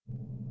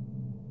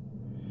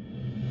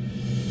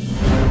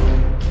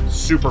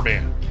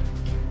Superman.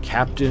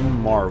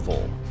 Captain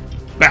Marvel.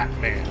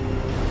 Batman.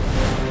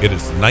 It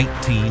is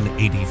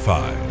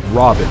 1985.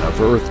 Robin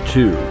of Earth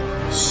 2.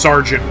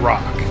 Sergeant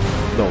Rock.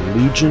 The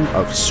Legion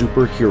of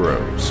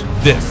Superheroes.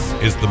 This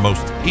is the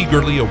most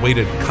eagerly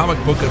awaited comic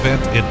book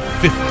event in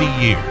 50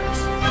 years.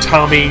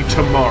 Tommy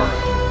Tomorrow.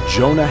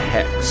 Jonah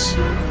Hex.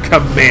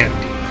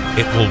 Commandy.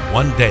 It will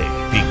one day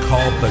be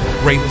called the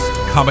greatest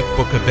comic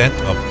book event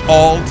of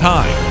all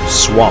time.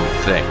 Swamp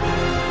Thing.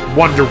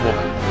 Wonder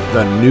Woman.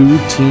 The New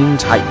Teen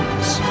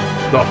Titans.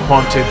 The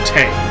Haunted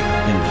Tank.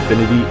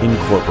 Infinity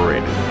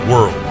Incorporated.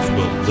 Worlds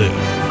will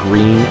live.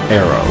 Green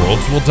Arrow.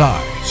 Worlds will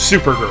die.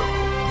 Supergirl.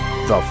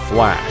 The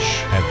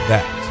Flash. And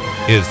that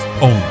is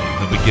only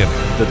the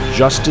beginning. The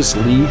Justice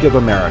League of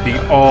America.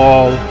 The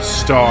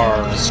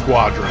All-Star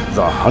Squadron.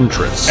 The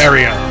Huntress.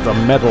 Ariana. The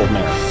Metal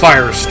Man.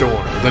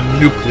 Firestorm. The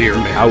Nuclear The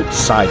Man.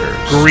 Outsiders.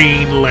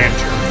 Green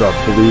Lantern. The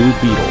Blue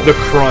Beetle. The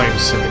Crime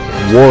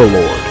Syndicate.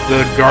 Warlord.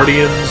 The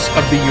Guardians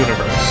of the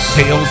Universe.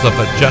 Tales of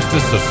the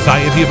Justice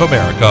Society of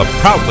America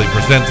proudly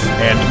presents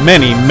And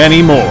many,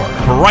 many more.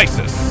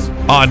 Crisis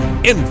on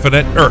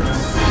Infinite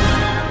Earths.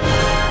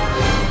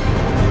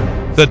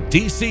 The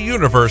DC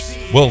Universe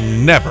will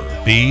never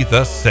be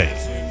the same.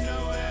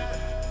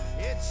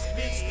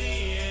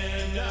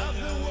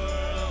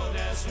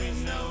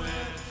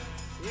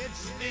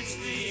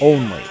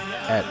 Only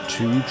at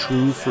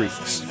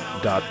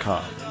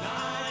twotruefreaks.com.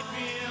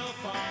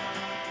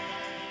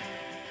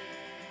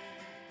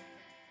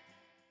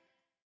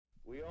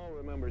 We all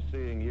remember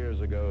seeing years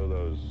ago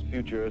those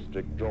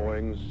futuristic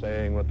drawings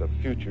saying what the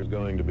future's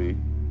going to be.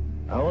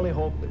 I only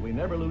hope that we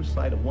never lose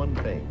sight of one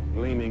thing.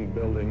 Gleaming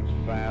buildings,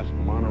 fast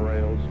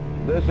monorails.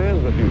 This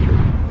is the future.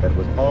 That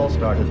was all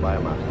started by a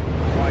mouse.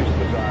 Twice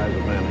the size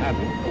of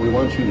Manhattan. We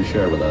want you to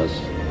share with us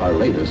our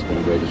latest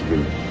and greatest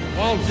dream.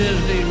 Walt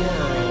Disney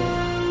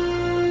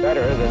World.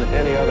 Better than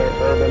any other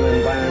urban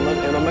environment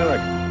in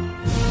America.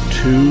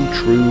 Two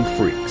True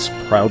Freaks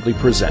proudly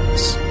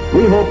presents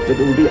We hope that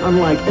it will be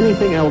unlike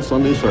anything else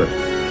on this earth.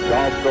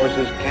 Golf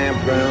courses,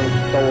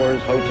 campgrounds,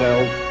 stores,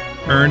 hotels.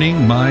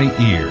 Earning My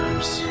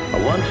Ears.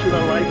 A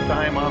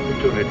once-in-a-lifetime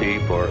opportunity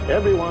for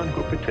everyone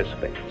who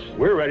participates.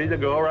 We're ready to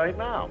go right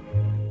now.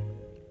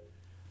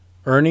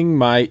 Earning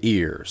My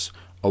Ears,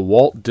 a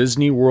Walt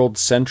Disney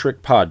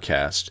World-centric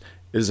podcast,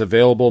 is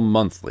available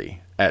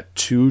monthly at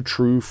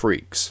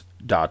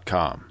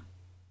twotruefreaks.com.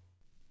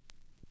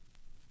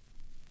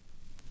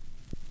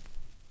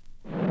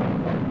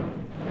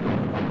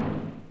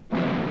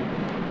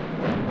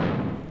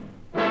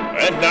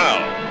 And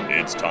now,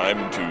 it's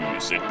time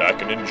to sit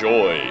back and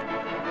enjoy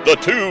the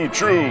Two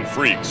True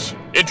Freaks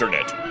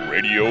Internet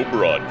Radio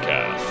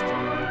Broadcast.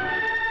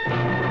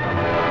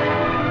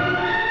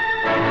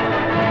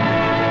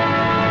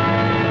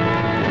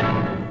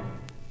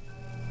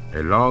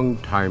 A long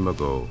time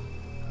ago,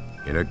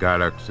 in a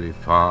galaxy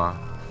far,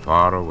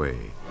 far away,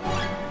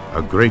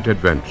 a great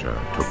adventure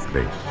took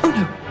place. Oh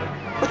no!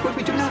 What will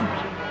we do now?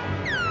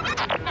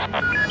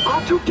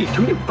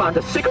 R2-D2, you found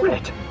a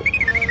cigarette!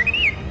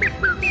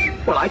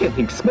 Well, I don't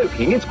think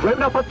smoking is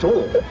grown up at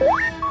all.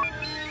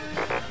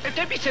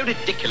 Don't be so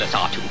ridiculous,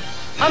 R2.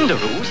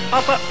 Underoos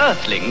are for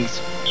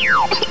earthlings.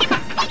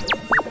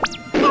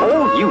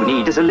 All you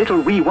need is a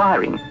little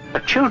rewiring.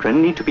 But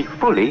children need to be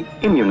fully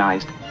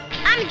immunized.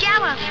 I'm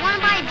Jabba. Wanna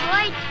buy a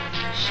droid?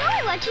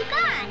 Sure, what you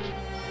got?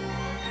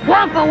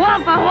 Wampa,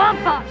 wampa,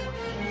 wampa!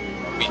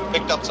 We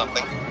picked up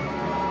something.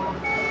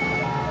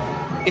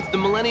 It's the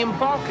Millennium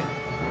Falcon.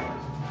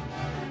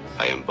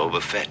 I am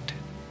Boba Fett.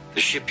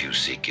 The ship you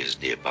seek is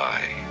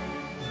nearby.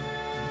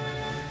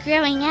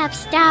 Growing up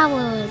Star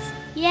Wars.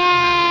 Yay!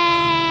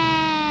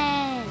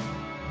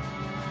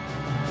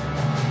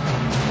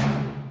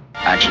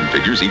 Action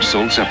figures each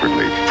sold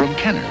separately from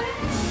Kenner.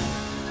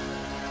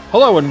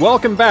 Hello and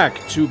welcome back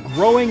to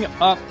Growing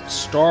Up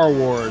Star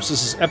Wars.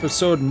 This is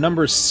episode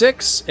number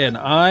 6, and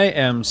I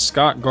am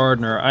Scott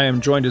Gardner. I am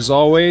joined as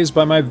always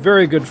by my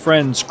very good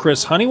friends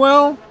Chris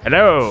Honeywell.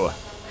 Hello.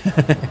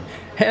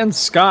 And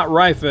Scott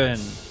Ryfin.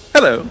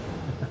 Hello.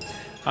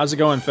 How's it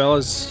going,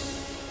 fellas?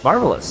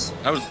 Marvelous.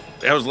 I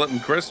was letting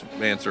Chris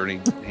answer,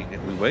 and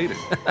we waited.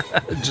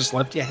 Just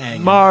left you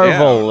hanging.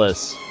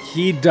 Marvelous. Yeah.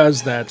 He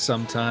does that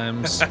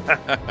sometimes.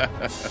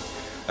 I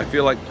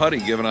feel like Putty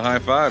giving a high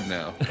five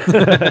now.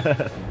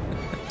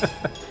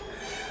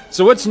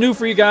 So what's new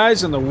for you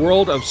guys in the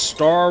world of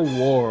Star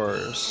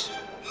Wars?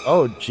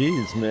 Oh,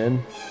 geez,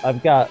 man.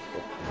 I've got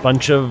a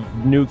bunch of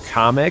new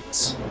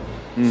comics.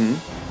 Mm-hmm.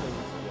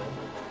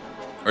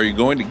 Are you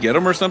going to get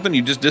them or something?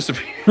 You just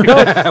disappeared.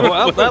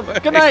 well,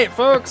 good night,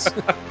 folks.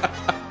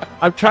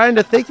 I'm trying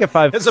to think if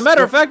I've... As a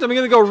matter of fact, I'm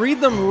going to go read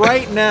them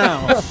right now.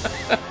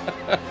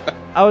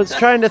 I was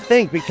trying to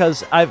think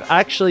because I've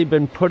actually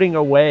been putting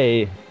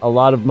away a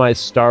lot of my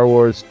Star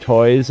Wars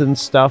toys and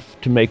stuff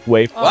to make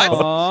way for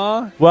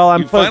Aww. Well,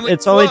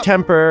 it's only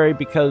temporary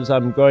because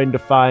I'm going to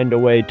find a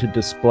way to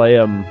display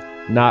them,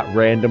 not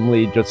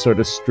randomly just sort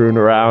of strewn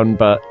around,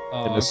 but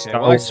in a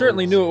Star Wars I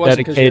certainly knew it wasn't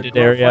because you'd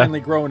area. finally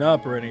grown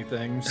up or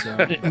anything. So.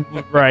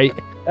 Right.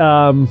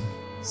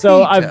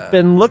 So I've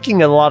been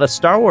looking at a lot of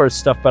Star Wars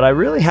stuff, but I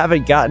really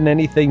haven't gotten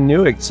anything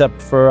new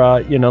except for,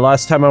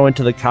 last time I went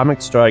to the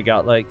comic store, I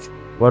got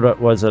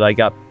what was it? I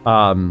got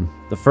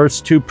the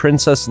first 2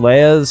 Princess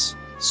Leia's,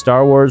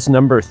 Star Wars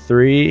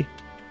 #3.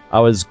 I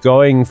was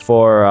going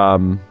for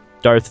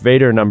Darth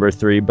Vader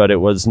 #3, but it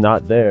was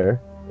not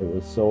there. It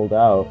was sold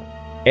out.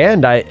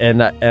 And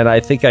I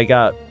think I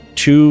got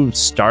 2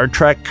 Star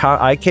Trek.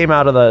 I came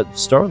out of the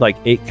store with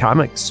 8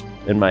 comics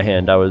in my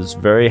hand. I was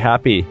very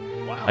happy.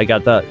 I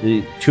got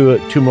the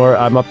two more.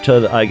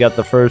 I got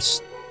the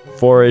first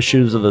 4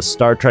 issues of the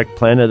Star Trek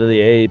Planet of the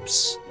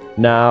Apes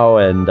now,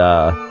 and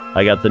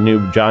I got the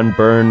new John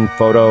Byrne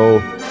photo.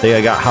 I think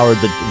I got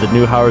the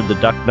new Howard the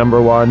Duck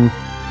 #1.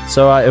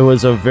 So it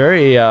was a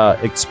very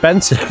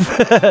expensive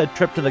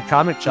trip to the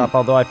comic shop,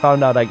 although I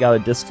found out I got a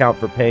discount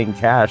for paying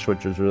cash,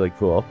 which was really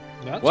cool.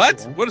 What?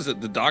 Cool. What is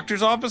it? The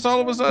doctor's office all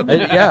of a sudden?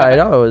 Yeah, I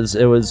know.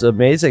 It was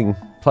amazing.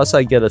 Plus,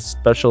 I get a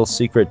special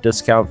secret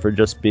discount for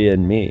just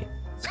being me.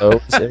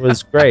 So it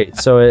was great.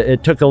 So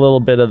it took a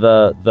little bit of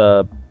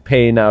the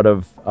pain out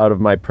of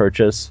my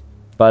purchase,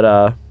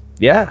 but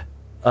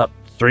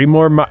 3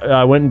 more.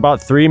 I went and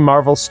bought 3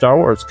 Marvel Star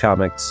Wars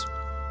comics.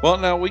 Well,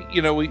 now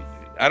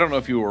I don't know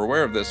if you were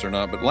aware of this or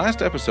not, but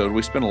last episode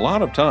we spent a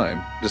lot of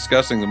time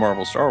discussing the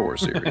Marvel Star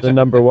Wars series. The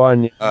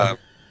 #1.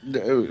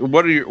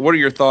 What are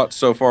your thoughts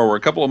so far? We're a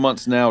couple of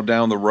months now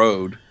down the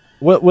road.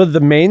 With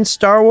the main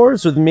Star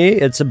Wars, with me,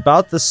 it's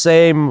about the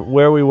same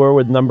where we were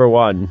with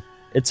 #1.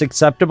 It's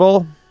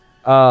acceptable.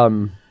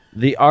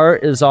 The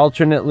art is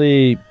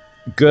alternately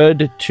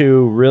good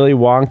to really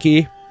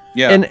wonky.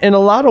 Yeah. In a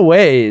lot of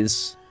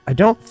ways, I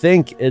don't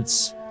think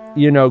it's,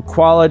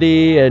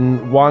 quality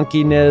and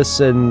wonkiness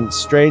and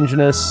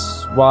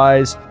strangeness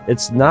wise,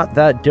 it's not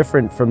that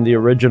different from the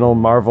original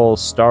Marvel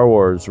Star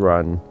Wars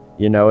run.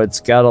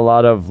 It's got a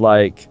lot of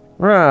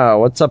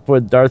what's up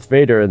with Darth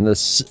Vader in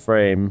this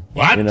frame?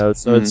 What?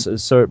 So it's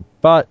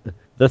but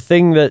the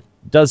thing that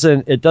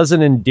doesn't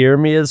endear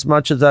me as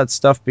much as that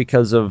stuff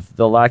because of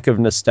the lack of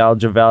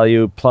nostalgia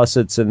value, plus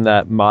it's in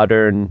that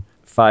modern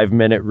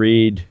 5-minute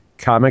read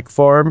comic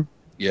form.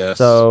 Yes.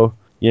 So,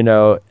 you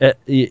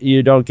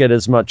don't get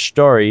as much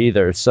story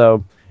either.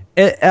 So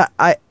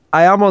I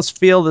almost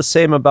feel the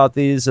same about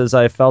these as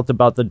I felt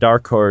about the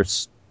Dark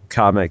Horse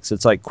comics.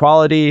 It's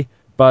quality,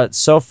 but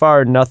so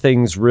far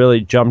nothing's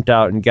really jumped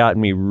out and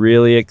gotten me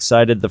really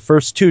excited. The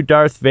first 2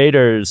 Darth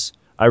Vaders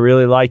I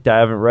really liked. I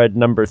haven't read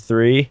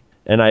 #3.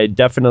 And I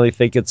definitely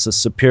think it's the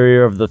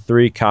superior of the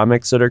 3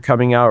 comics that are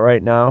coming out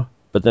right now.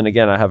 But then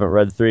again, I haven't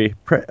read 3.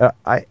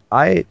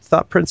 I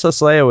thought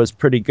Princess Leia was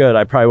pretty good.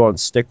 I probably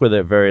won't stick with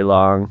it very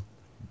long.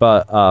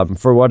 But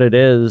for what it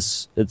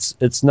is,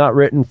 it's not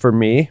written for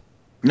me.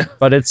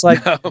 But it's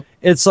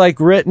it's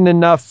written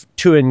enough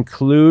to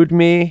include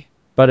me,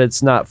 but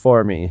it's not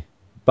for me.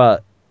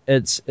 But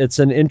it's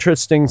an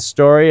interesting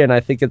story, and I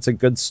think it's a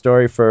good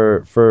story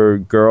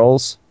for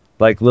girls,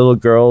 little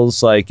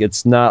girls.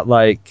 It's not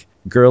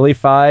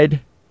girlified,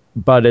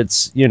 but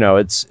it's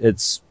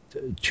it's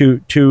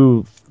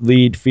 2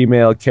 lead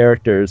female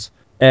characters,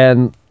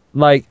 and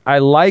I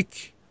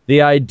like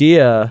the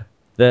idea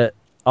that,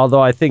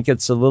 although I think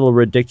it's a little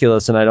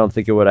ridiculous and I don't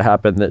think it would have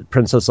happened, that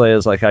Princess Leia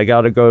is I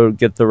gotta go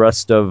get the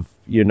rest of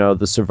the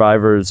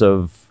survivors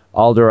of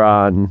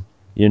Alderaan.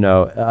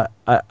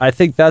 I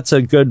think that's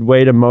a good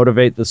way to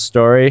motivate the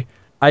story.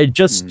 I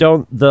just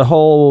don't, the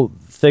whole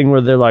thing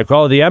where they're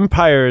the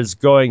Empire is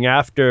going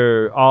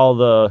after all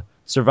the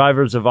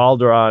survivors of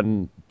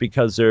Alderaan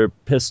because they're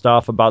pissed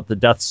off about the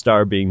Death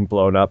Star being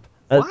blown up.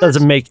 That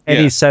doesn't make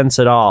any sense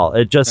at all.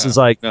 It just is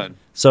none.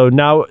 So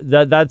now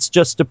that's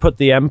just to put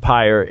the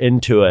Empire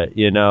into it,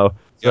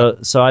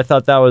 So I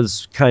thought that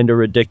was kind of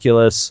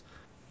ridiculous.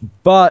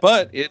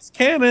 But it's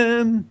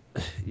canon.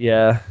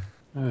 Yeah.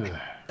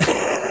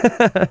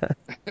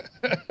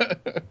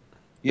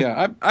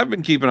 Yeah, I've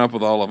been keeping up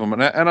with all of them,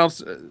 and I'll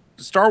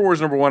Star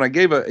Wars #1. I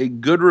gave a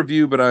good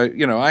review, but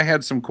I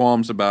had some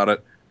qualms about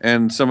it,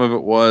 and some of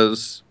it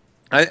was,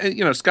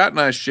 Scott and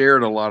I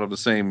shared a lot of the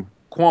same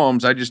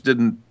qualms. I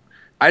didn't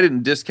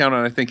discount it,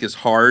 I think, as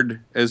hard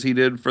as he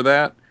did for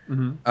that.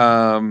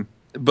 Mm-hmm.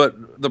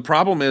 But the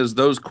problem is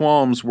those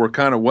qualms were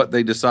kind of what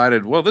they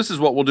decided, well, this is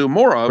what we'll do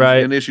more of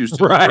in issues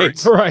 2 and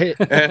 3. Right.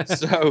 And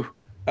so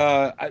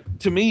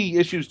to me,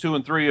 issues 2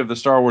 and 3 of the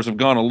Star Wars have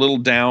gone a little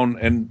down,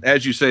 and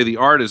as you say, the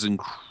art is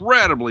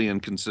incredibly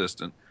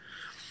inconsistent.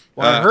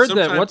 Well, I heard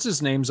that what's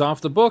his name's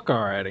off the book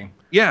already.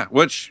 Yeah,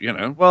 which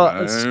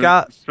Well,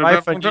 Scott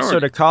Fifen just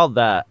sort of called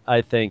that.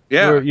 I think.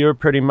 Yeah, you were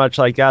pretty much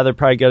they're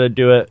probably going to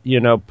do it.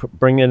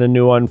 Bring in a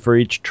new one for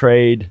each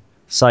trade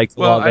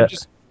cycle. Well,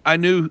 I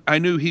knew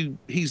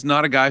he's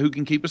not a guy who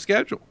can keep a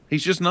schedule.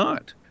 He's just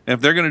not. And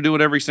if they're going to do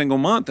it every single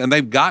month, and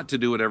they've got to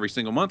do it every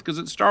single month because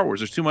it's Star Wars,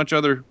 there's too much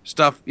other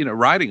stuff,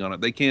 riding on it.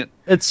 They can't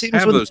have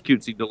those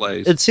cutesy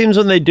delays. It seems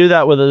when they do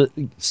that with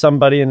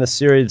somebody in the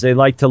series, they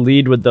like to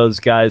lead with those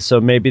guys. So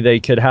maybe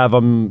they could have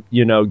them,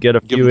 get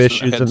a few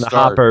issues in the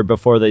hopper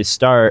before they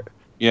start.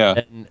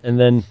 Yeah. And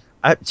then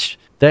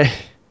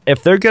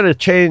if they're going to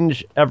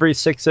change every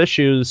 6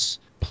 issues,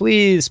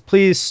 please,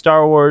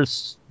 Star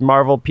Wars,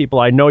 Marvel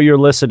people, I know you're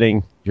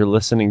listening. You're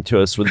listening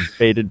to us with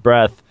bated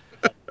breath.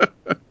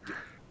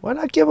 Why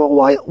not give a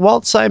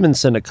Walt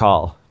Simonson a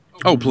call?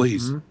 Oh,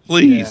 please,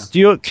 please.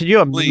 Yeah. Could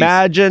you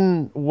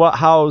imagine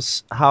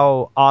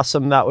how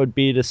awesome that would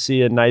be to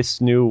see a nice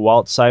new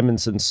Walt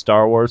Simonson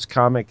Star Wars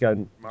comic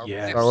on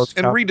Marvel Star Wars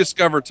and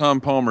rediscover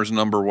Tom Palmer's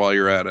number while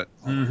you're at it.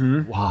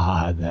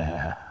 Why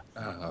there?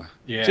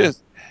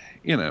 Just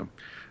and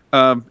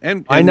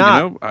why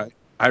not? You know,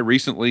 I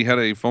recently had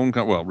a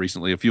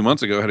a few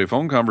months ago, had a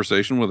phone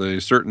conversation with a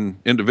certain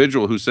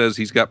individual who says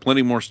he's got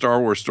plenty more Star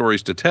Wars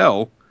stories to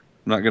tell.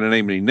 I'm not going to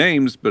name any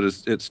names, but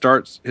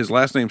his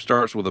last name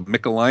starts with a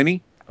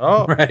Michelini.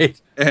 Oh, right.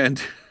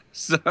 And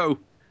so,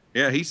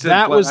 yeah, he said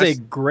that was a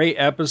great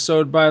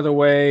episode, by the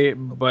way,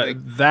 but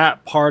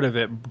that part of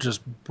it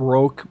just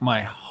broke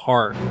my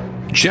heart.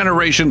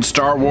 Generation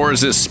Star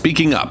Wars is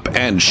speaking up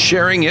and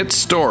sharing its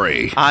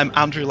story. I'm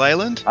Andrew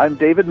Leyland. I'm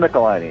David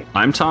Michelini.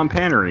 I'm Tom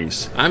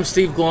Paneris. I'm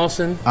Steve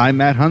Glosson. I'm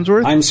Matt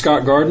Hunsworth. I'm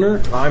Scott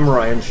Gardner. I'm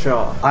Ryan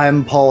Shaw.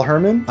 I'm Paul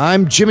Herman.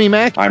 I'm Jimmy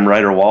Mack. I'm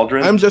Ryder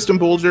Waldron. I'm Justin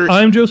Bolger.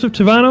 I'm Joseph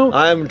Tavano.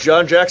 I'm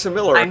John Jackson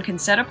Miller. I'm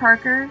Concetta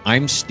Parker.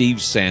 I'm Steve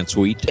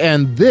Sansweet.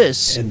 And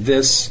this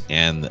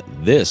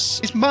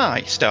is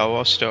my Star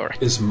Wars story.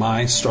 Is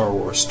my Star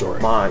Wars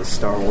story. My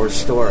Star Wars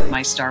story.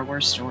 My Star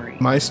Wars story.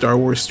 My Star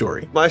Wars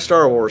story. My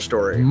Star Wars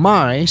story.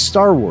 My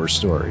Star Wars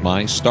story.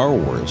 My Star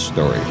Wars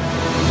story.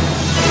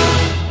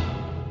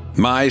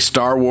 My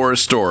Star Wars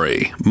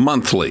Story,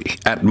 monthly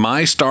at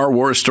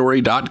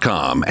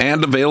mystarwarsstory.com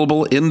and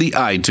available in the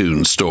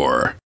iTunes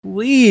store.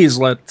 Please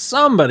let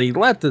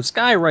this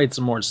guy write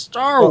some more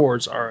Star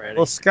Wars already.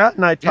 Well, Scott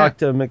and I talked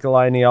to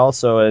Michelini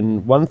also,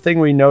 and one thing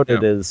we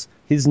noted is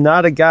he's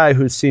not a guy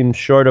who seems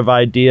short of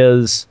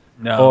ideas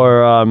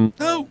or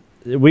no.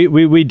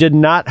 We did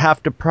not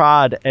have to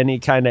prod any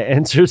kind of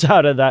answers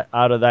out of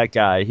that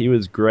guy. He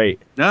was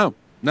great. No,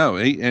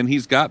 and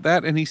he's got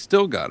that, and he's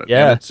still got it.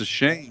 Yeah, and it's a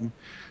shame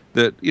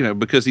that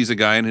because he's a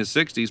guy in his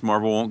 60s,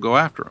 Marvel won't go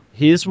after him.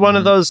 He's one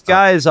of those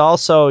guys.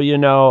 Also, they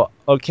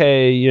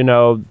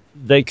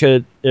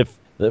could, if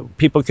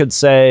people could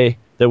say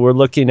that we're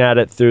looking at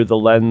it through the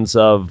lens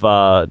of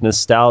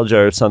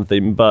nostalgia or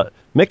something, but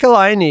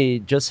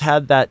Michelini just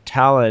had that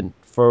talent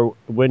for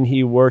when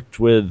he worked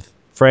with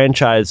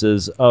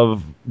franchises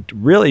of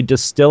really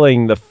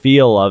distilling the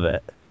feel of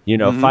it,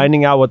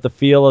 finding out what the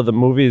feel of the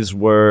movies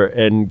were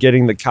and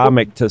getting the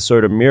comic to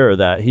sort of mirror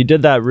that. He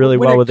did that really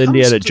well with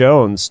Indiana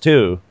Jones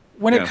too.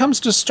 When it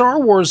comes to Star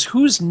Wars,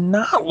 who's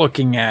not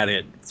looking at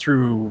it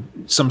through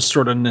some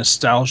sort of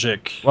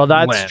nostalgic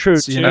lens, true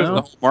too.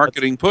 The whole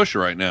marketing push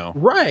right now.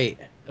 Right.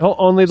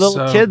 Only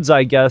little kids,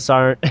 I guess,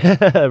 aren't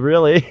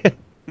really.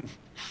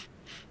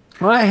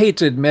 Well, I hate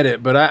to admit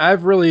it, but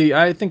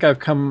I think I've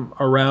come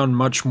around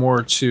much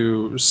more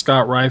to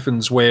Scott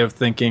Riffin's way of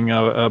thinking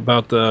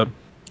about the,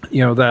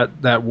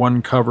 that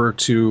one cover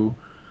to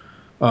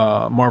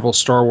Marvel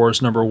Star Wars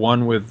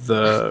 #1 with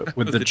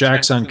the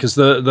Jackson, because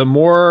the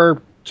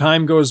more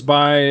time goes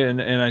by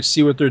and I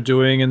see what they're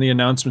doing and the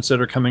announcements that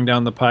are coming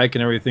down the pike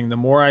and everything, the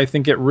more I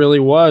think it really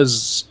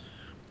was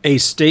a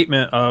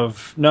statement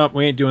of, nope,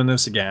 we ain't doing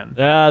this again.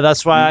 Yeah,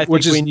 that's why I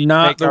think we need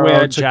not to make the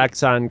way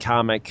Jackson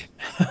comic.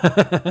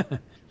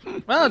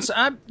 Well,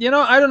 I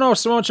don't know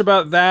so much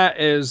about that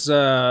as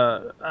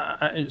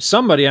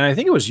somebody, and I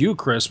think it was you,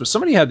 Chris, but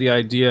somebody had the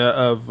idea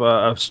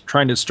of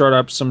trying to start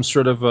up some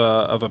sort of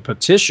a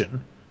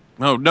petition.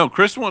 No,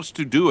 Chris wants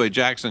to do a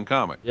Jackson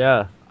comic.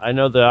 Yeah, I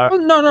know that.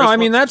 Well, no, I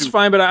mean that's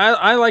fine, but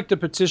I like the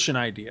petition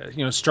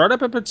idea. Start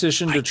up a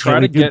petition to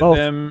try to get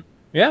them.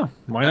 Yeah,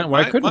 why not?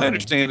 Why couldn't my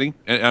understanding,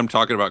 and I'm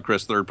talking about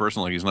Chris third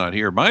person like he's not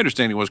here. My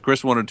understanding was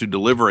Chris wanted to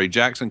deliver a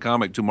Jackson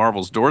comic to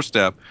Marvel's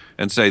doorstep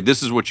and say,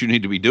 "This is what you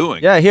need to be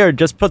doing." Yeah, here,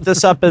 just put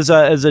this up as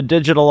a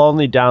digital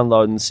only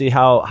download and see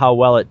how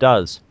well it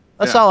does.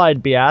 That's all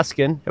I'd be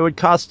asking. It would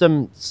cost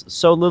them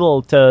so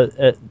little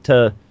to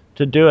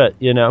do it.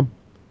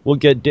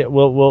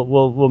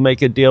 We'll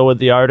make a deal with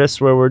the artist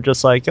where we're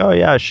just like, oh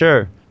yeah,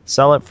 sure,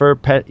 sell it for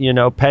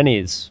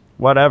pennies,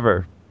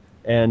 whatever,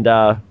 and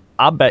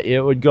I'll bet you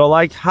it would go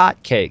like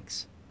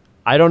hotcakes.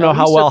 I don't know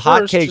how well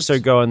hotcakes are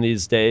going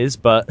these days,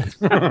 but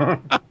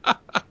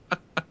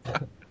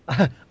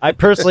I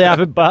personally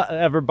haven't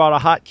ever bought a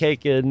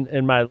hotcake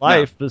in my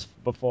life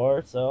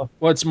before. So,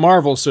 well, it's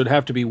Marvel, so it'd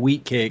have to be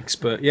wheat cakes,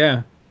 but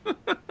yeah,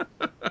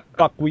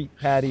 buckwheat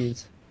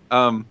patties.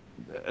 The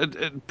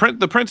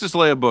Princess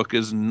Leia book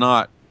is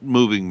not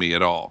moving me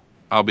at all.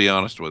 I'll be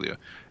honest with you,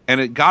 and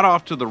it got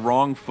off to the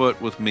wrong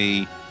foot with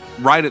me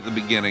right at the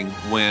beginning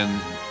when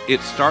it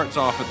starts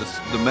off at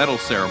the medal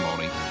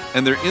ceremony,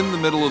 and they're in the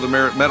middle of the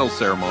medal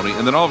ceremony,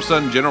 and then all of a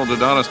sudden General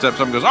Dodonna steps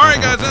up and goes, "All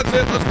right, guys, that's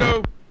it.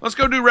 Let's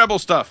go do rebel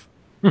stuff."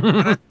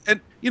 and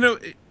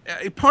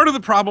part of the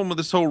problem with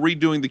this whole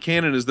redoing the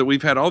canon is that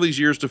we've had all these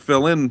years to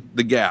fill in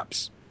the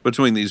gaps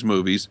between these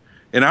movies,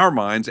 in our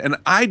minds, and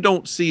I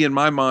don't see in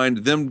my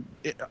mind them.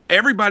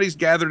 Everybody's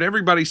gathered,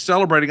 everybody's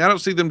celebrating. I don't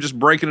see them just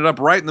breaking it up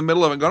right in the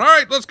middle of it, going, "All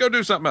right, let's go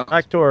do something else."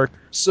 Back to work.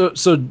 So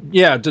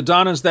yeah,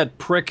 Dodonna's that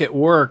prick at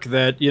work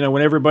that,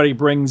 when everybody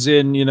brings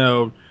in,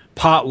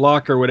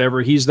 potluck or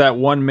whatever, he's that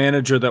one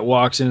manager that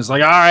walks in and is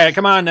like, all right,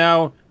 come on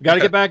now, got to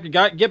get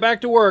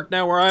back to work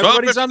now. Where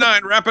everybody's on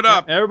wrap it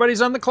up.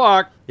 Everybody's on the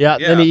clock. Yeah,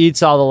 then he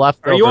eats all the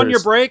leftovers. Are you on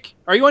your break?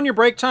 Are you on your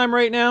break time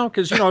right now?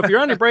 Because if you're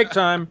on your break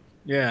time,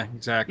 yeah,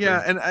 exactly.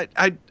 Yeah, and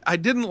I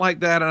didn't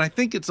like that, and I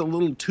think it's a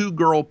little too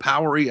girl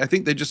powery. I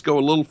think they just go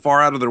a little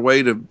far out of their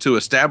way to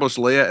establish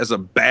Leia as a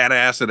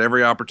badass at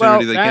every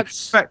opportunity they can. In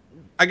fact,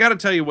 I got to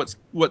tell you what's.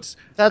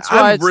 That's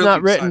why it's really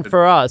not written excited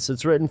for us.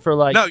 It's written for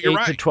 8 to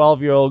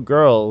 12-year-old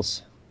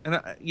girls.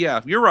 And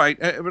yeah, you're right.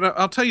 But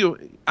I'll tell you,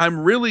 I'm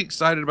really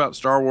excited about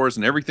Star Wars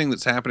and everything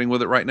that's happening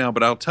with it right now.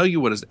 But I'll tell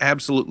you what is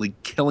absolutely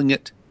killing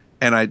it,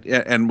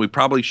 and we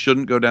probably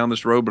shouldn't go down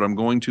this road, but I'm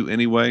going to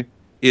anyway.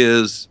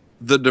 Is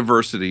the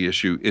diversity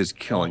issue is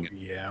killing it?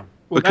 Yeah.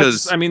 Well,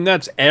 because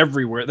that's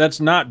everywhere.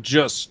 That's not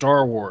just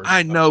Star Wars.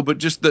 I know, but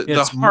just the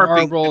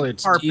harping, Marvel,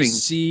 it's harping.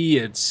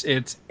 DC,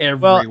 it's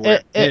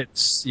everywhere.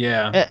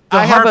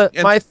 I have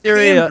my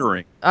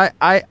theory.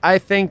 I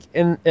think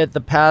at the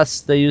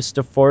past they used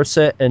to force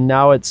it, and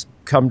now it's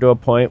come to a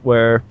point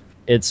where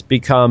it's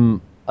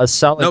become a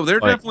selling. No, they're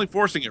point. definitely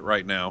forcing it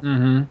right now.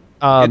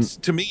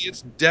 Mm-hmm. To me,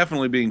 it's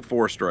definitely being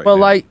forced right now. Well,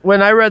 like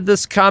when I read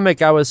this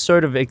comic, I was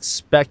sort of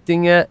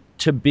expecting it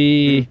to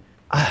be.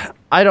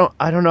 I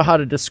don't know how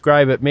to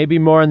describe it. Maybe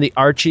more on the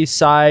Archie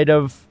side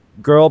of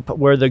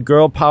where the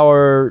girl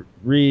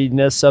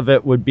poweriness of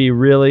it would be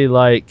really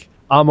like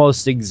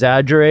almost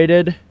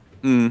exaggerated.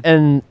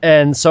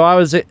 And so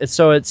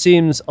it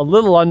seems a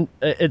little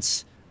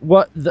it's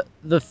what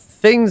the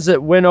things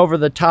that went over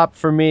the top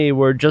for me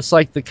were just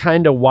like the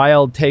kind of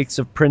wild takes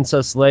of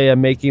Princess Leia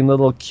making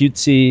little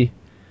cutesy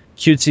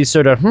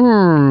sort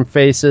of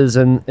faces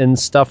and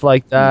stuff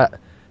like that.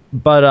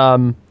 But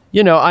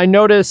I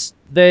noticed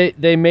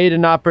they made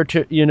an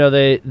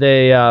opportunity.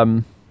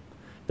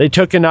 They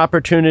took an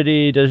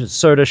opportunity to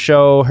sort of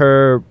show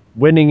her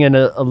winning in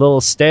a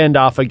little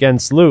standoff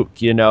against Luke.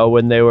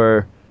 When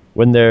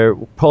they're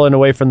pulling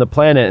away from the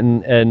planet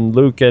and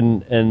Luke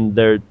and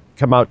they're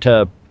come out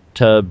to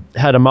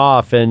head him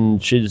off,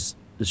 and she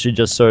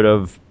just sort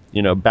of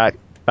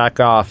back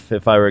off,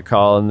 if I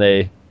recall, and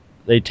they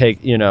take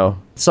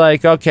it's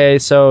like, okay,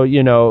 so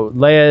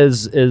Leia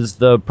is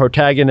the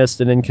protagonist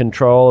and in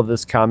control of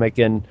this comic,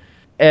 and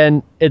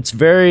it's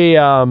very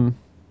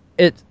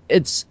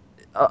it's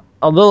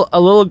a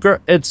little girl.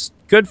 It's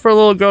good for a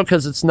little girl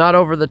because it's not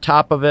over the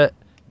top of it,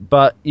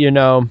 but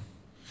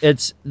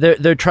it's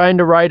they're trying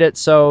to write it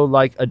so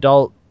like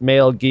adult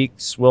male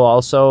geeks will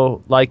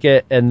also like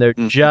it, and they're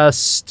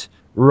just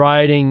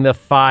writing the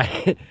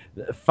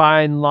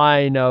fine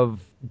line of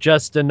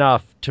just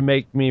enough to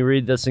make me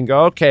read this and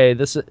go, okay,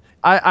 this is.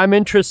 I'm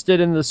interested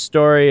in the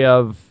story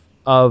of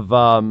what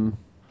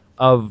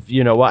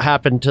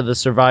happened to the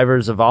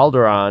survivors of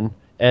Alderaan,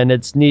 and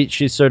it's neat.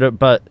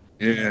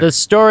 The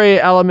story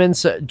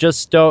elements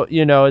just don't,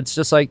 it's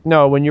just like,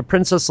 no, when you're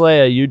Princess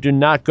Leia, you do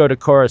not go to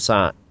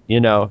Coruscant,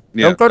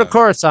 don't go to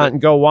Coruscant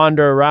and go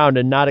wander around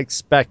and not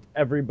expect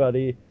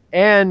everybody.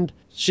 And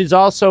she's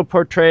also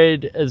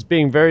portrayed as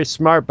being very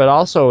smart, but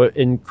also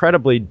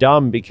incredibly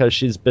dumb because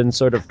she's been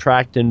sort of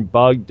tracked and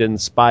bugged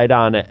and spied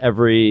on at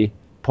every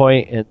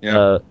point in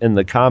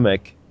the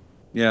comic.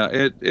 Yeah,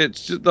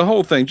 it's just the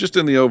whole thing. Just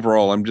in the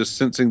overall, I'm just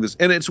sensing this,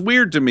 and it's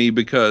weird to me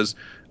because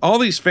all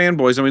these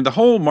fanboys. I mean, the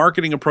whole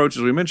marketing approach,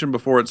 as we mentioned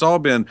before, it's all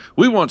been,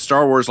 we want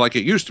Star Wars like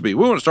it used to be.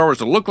 We want Star Wars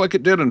to look like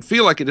it did and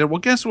feel like it did. Well,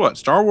 guess what?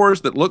 Star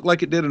Wars that looked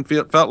like it did and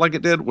felt like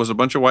it did was a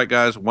bunch of white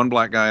guys, one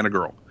black guy, and a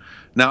girl.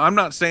 Now, I'm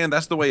not saying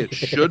that's the way it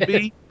should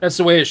be. That's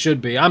the way it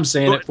should be. I'm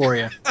saying it for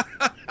you.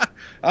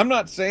 I'm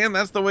not saying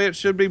that's the way it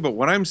should be, but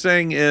what I'm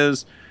saying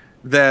is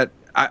that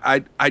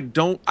I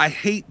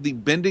hate the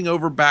bending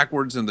over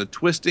backwards and the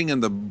twisting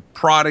and the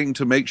prodding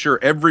to make sure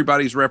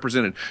everybody's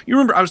represented. You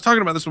remember, I was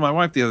talking about this with my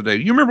wife the other day.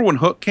 You remember when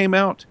Hook came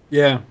out?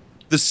 Yeah.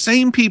 The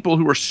same people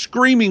who were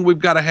screaming, we've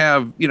got to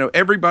have,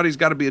 everybody's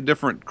got to be a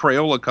different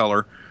Crayola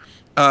color.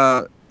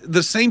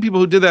 The same people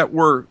who did that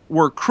were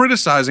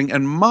criticizing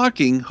and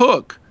mocking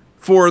Hook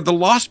for the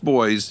Lost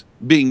Boys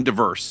being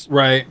diverse.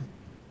 Right.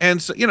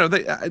 And so,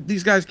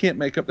 these guys can't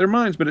make up their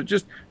minds, but it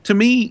just, to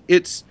me,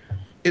 it's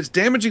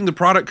damaging the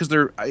product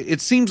because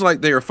it seems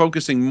like they are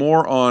focusing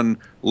more on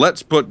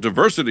let's put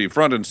diversity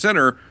front and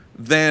center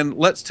than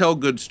let's tell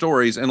good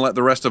stories and let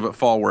the rest of it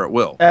fall where it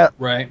will.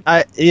 Right.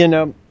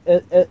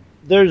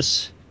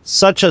 There's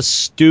such a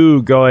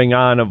stew going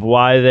on of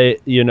why they,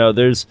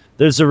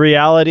 there's a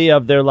reality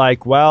of they're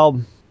like,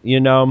 well, we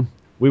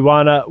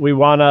want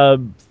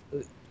to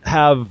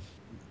have,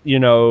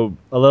 a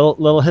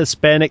little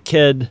Hispanic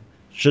kid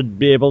should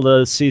be able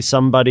to see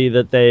somebody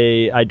that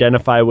they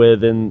identify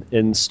with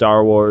in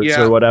Star Wars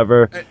or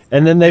whatever.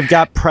 And then they've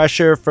got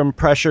pressure from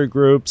pressure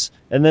groups.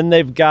 And then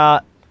they've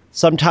got,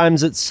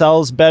 sometimes it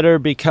sells better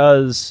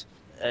because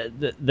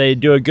they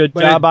do a good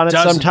But job it on it.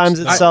 doesn't, Sometimes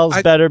it though.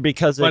 sells better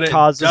because But it it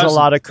causes a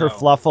lot of doesn't,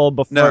 kerfluffle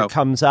before No. it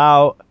comes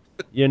out.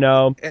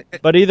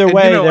 But either and,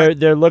 way,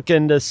 they're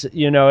looking to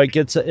it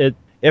gets it.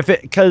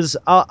 Because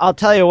I'll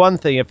tell you one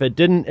thing, if they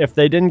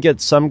didn't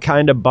get some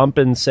kind of bump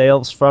in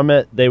sales from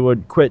it, they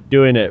would quit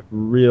doing it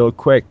real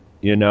quick.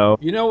 You know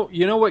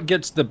what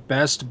gets the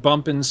best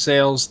bump in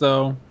sales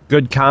though?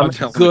 Good comic,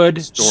 a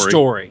good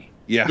story.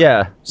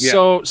 Yeah.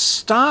 So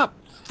stop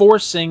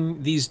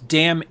forcing these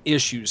damn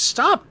issues.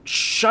 Stop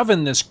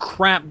shoving this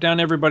crap down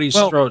everybody's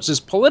throats. This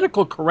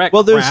political correct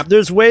crap.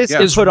 There's ways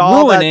to is put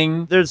all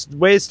ruining. There's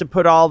ways to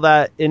put all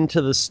that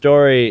into the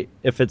story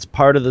if it's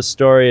part of the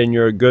story and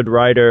you're a good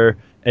writer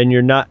and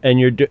you're not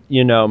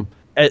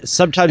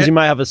sometimes you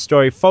might have a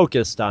story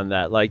focused on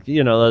that. Like, the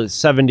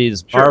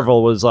 70s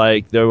Marvel was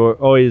like there were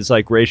always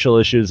like racial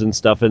issues and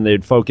stuff and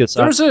they'd focus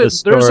on the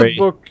story.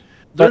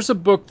 There's a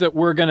book that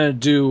we're going to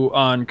do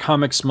on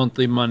Comics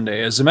Monthly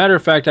Monday. As a matter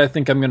of fact, I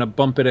think I'm going to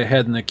bump it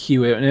ahead in the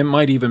queue, and it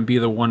might even be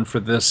the one for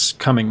this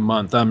coming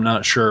month. I'm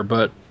not sure,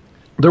 but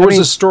there was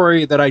a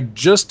story that I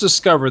just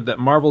discovered that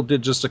Marvel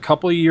did just a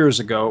couple of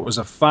years ago. It was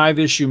a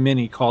 5-issue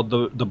mini called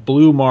the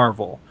Blue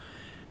Marvel.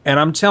 And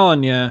I'm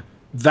telling you,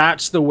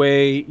 that's the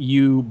way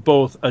you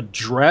both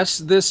address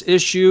this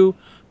issue,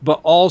 but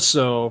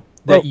also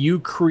that you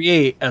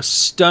create a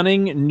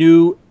stunning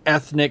new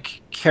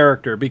ethnic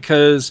character,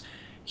 because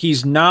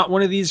he's not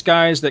one of these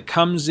guys that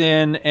comes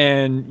in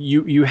and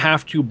you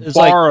have to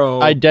borrow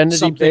like identity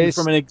something based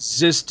from an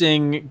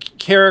existing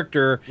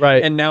character,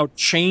 right, and now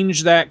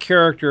change that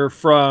character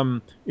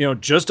from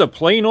just a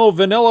plain old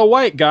vanilla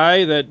white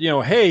guy that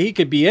hey, he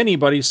could be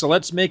anybody, so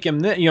let's make him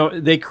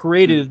they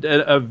created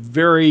a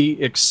very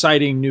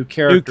exciting new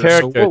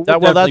character. So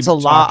that's a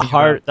lot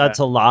hard. That's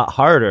a lot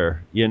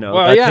harder.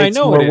 Well, that yeah, takes I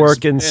know more it is.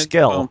 work and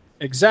skill.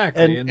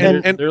 Exactly, and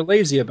they're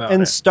lazy about it.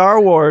 And Star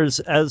Wars,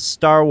 as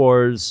Star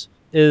Wars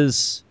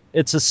it's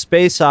a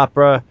space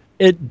opera.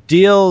 It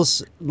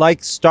deals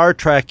like Star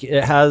Trek.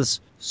 It has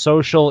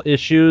social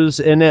issues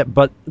in it,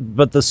 but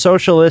the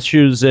social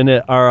issues in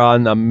it are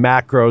on a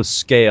macro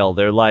scale.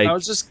 They're like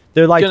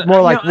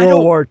more like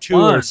World War II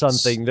or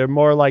something. They're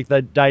more like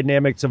the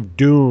dynamics of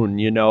Dune,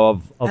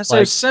 As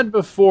I've said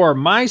before,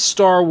 my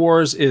Star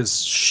Wars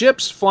is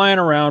ships flying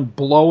around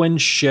blowing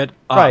shit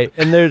up. Right,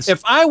 and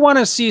if I want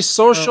to see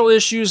social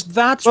issues,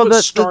 that's what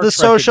Star Trek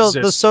exists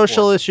the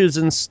social for. issues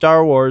in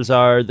Star Wars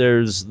are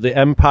there's the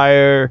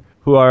Empire,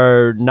 who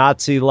are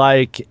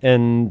Nazi-like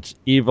and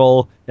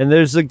evil, and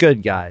there's the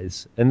good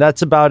guys, and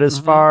that's about as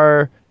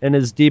far and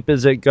as deep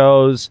as it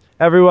goes.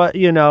 Everyone,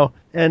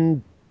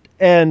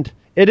 and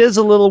it is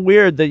a little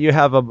weird that you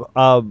have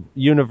a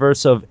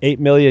universe of 8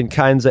 million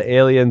kinds of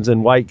aliens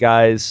and white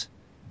guys,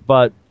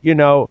 but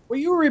well,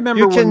 you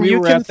remember when we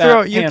were at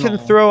that you panel.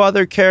 can throw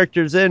other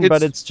characters in,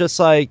 but it's just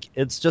like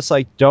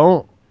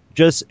don't.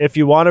 Just if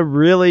you want to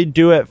really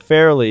do it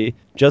fairly,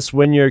 just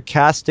when you're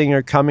casting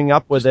or coming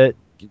up with it,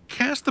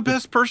 cast the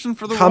best person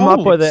for the come role.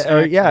 up with it,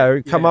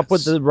 or come up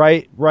with the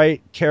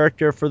right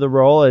character for the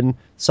role. And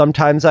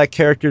sometimes that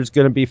character is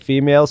going to be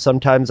female.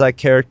 Sometimes that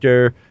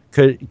character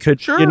could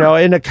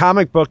in a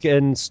comic book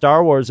in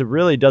Star Wars, it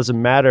really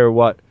doesn't matter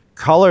what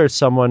color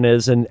someone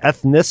is, and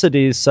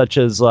ethnicities such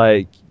as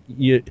like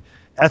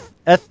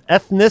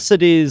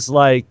ethnicities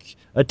like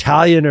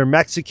Italian or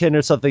Mexican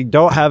or something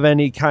don't have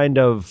any kind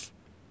of.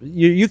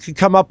 You could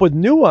come up with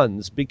new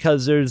ones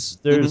because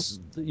there's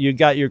you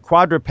got your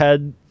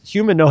quadruped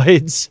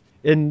humanoids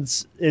in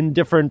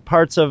different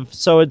parts of,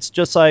 so it's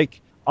just like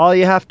all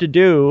you have to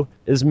do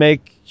is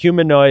make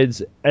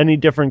humanoids any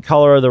different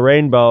color of the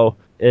rainbow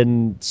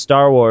in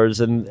Star Wars,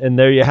 and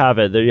there you have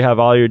it. There you have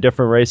all your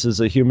different races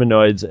of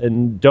humanoids,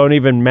 and don't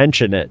even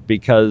mention it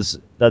because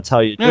that's how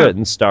you do it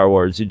in Star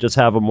Wars. You just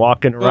have them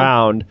walking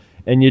around,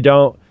 and you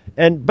don't.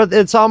 But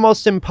it's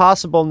almost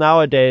impossible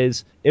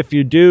nowadays if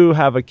you do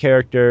have a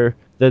character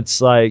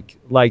that's like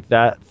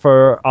that,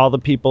 for all the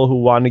people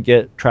who want to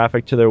get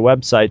traffic to their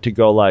website to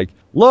go like,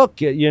 look,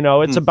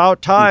 it's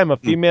about time a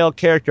female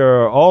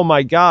character, or oh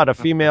my god, a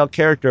female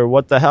character,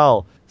 what the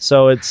hell?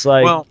 So it's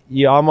like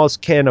you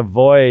almost can't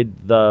avoid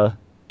the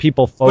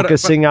people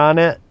focusing on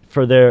it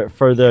for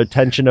the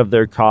attention of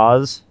their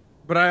cause.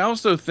 But I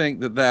also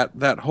think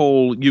that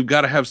whole you've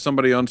got to have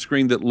somebody on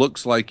screen that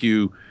looks like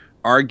you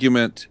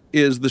argument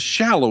is the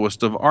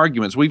shallowest of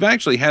arguments. We've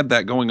actually had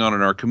that going on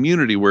in our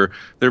community where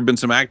there have been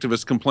some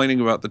activists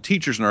complaining about the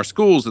teachers in our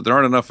schools that there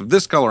aren't enough of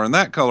this color and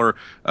that color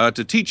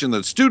to teach, and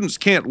that students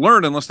can't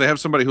learn unless they have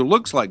somebody who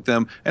looks like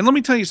them. And let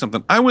me tell you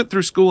something. I went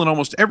through school and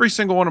almost every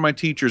single one of my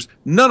teachers,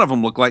 none of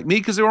them looked like me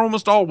because they were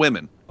almost all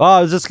women. Oh,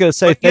 I was just going to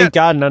say, thank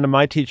God none of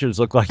my teachers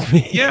look like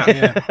me.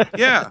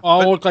 Yeah.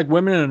 All look like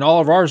women, and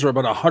all of ours are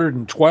about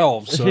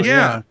 112. So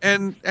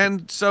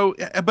and so,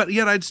 but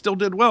yet I still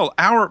did well.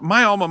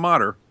 My alma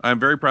mater, I'm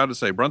very proud to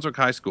say, Brunswick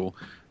High School,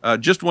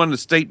 just won the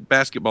state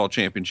basketball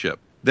championship.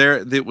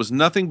 It was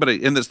nothing but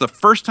and it's the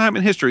first time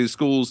in history the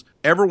schools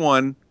ever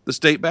won the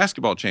state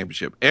basketball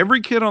championship. Every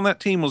kid on that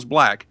team was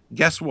black.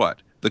 Guess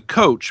what? the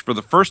coach for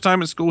the first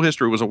time in school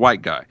history was a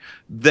white guy.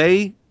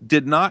 They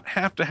did not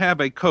have to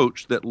have a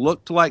coach that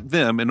looked like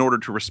them in order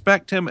to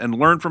respect him and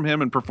learn from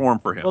him and perform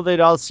for him. Well, they'd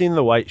all seen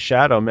The White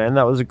Shadow, man.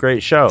 That was a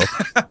great show.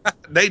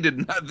 They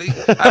did not.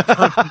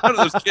 None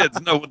of those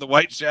kids know what The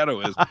White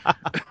Shadow is.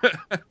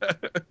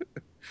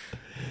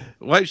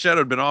 The White Shadow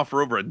had been off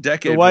for over a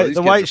decade.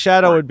 The White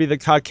Shadow would be the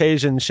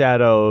Caucasian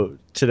Shadow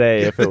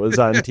today if it was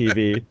on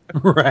TV.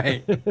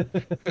 Right.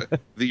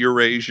 The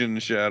Eurasian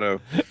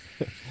Shadow.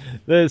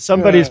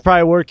 Somebody's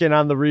probably working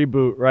on the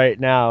reboot right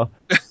now.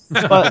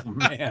 But, oh,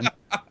 man.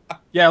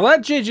 Yeah,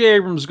 let J.J.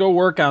 Abrams go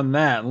work on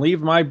that and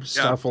leave my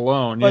stuff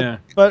alone.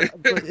 But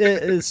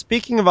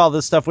speaking of all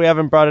this stuff, we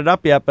haven't brought it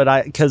up yet, but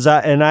I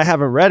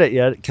haven't read it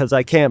yet because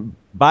I can't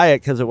buy it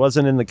because it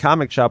wasn't in the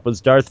comic shop,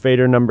 was Darth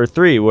Vader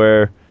 #3,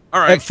 where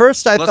at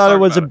first I thought it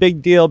was a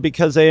big deal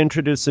because they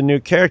introduced a new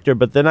character,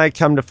 but then I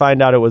come to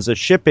find out it was a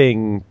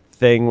shipping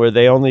thing where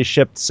they only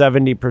shipped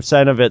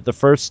 70% of it the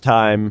first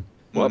time.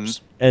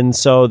 Whoops. And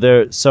so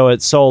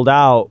it sold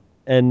out,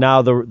 and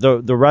now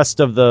the rest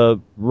of the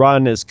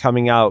run is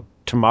coming out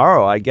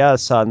tomorrow, I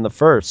guess, on the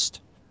 1st.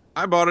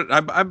 I bought it.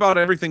 I bought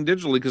everything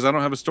digitally because I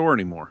don't have a store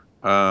anymore.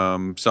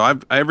 So I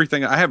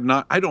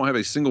don't have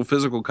a single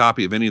physical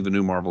copy of any of the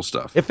new Marvel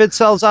stuff. If it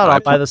sells out, I'll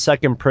buy the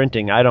second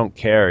printing. I don't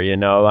care,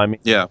 I mean.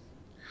 Yeah.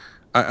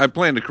 I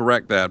plan to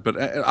correct that, but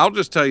I'll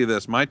just tell you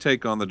this. My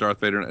take on the Darth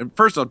Vader.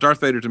 First off,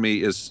 Darth Vader to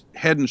me is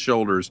head and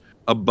shoulders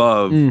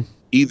above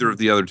either of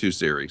the other two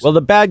series. Well,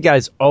 the bad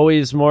guy's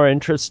always more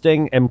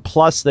interesting, and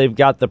plus they've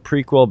got the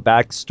prequel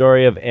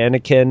backstory of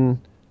Anakin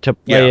to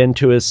play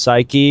into his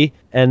psyche,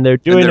 and they're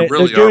doing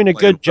a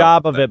good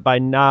job of it by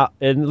not,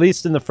 at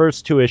least in the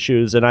first 2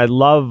 issues, and I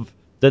love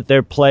that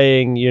they're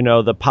playing,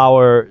 the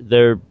power,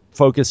 they're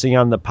focusing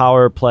on the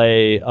power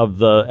play of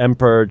the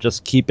Emperor,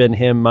 just keeping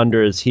him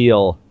under his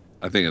heel.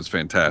 I think it's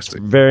fantastic.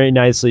 Very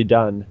nicely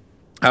done.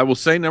 I will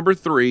say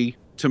 #3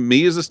 to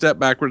me is a step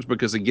backwards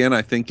because, again,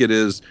 I think it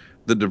is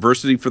the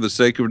diversity for the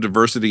sake of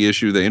diversity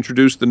issue. They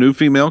introduced the new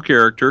female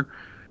character,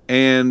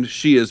 and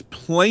she is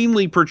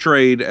plainly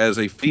portrayed as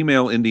a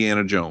female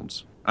Indiana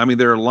Jones. I mean,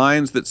 there are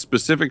lines that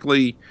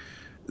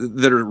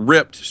are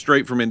ripped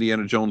straight from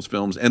Indiana Jones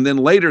films, and then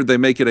later they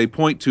make it a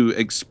point to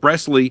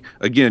expressly,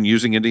 again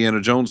using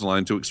Indiana Jones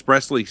line, to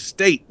expressly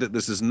state that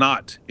this is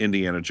not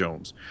Indiana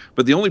Jones.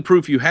 But the only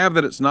proof you have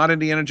that it's not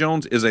Indiana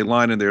Jones is a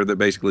line in there that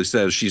basically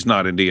says she's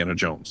not Indiana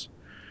Jones.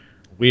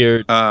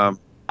 Weird.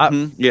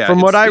 Yeah.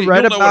 From what I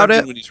read about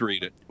it, when you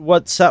read it,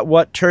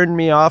 what turned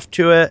me off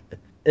to it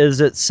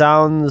is it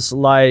sounds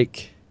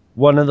like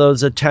one of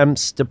those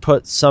attempts to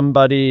put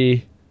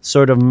somebody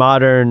sort of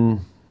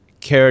modern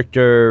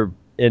character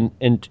in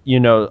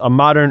a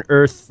modern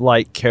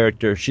Earth-like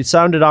character. She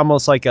sounded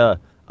almost like a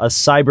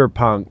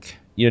cyberpunk,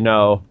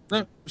 No,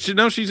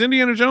 she's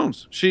Indiana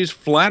Jones. She's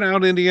flat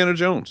out Indiana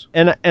Jones.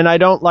 And I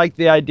don't like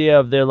the idea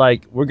of they're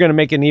like, we're going to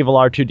make an evil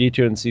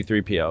R2-D2 and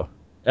C-3PO.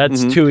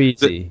 That's too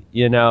easy,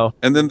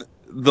 And then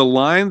the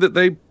line that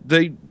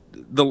they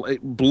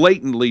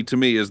blatantly to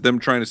me is them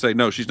trying to say,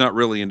 no, she's not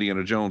really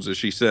Indiana Jones, as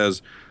she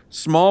says,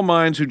 small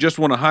minds who just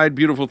want to hide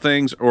beautiful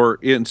things or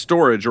in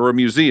storage or a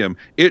museum.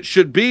 It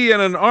should be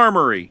in an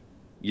armory.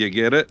 You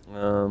get it?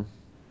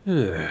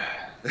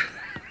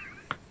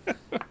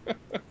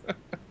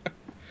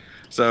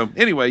 So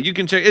anyway, you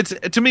can check.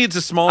 To me, it's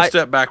a small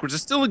step backwards.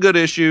 It's still a good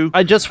issue.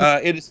 It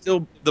is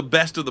still the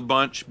best of the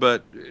bunch,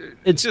 but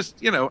it's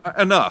just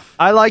enough.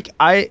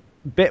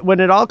 When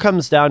it all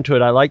comes down to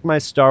it, I like my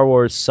Star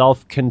Wars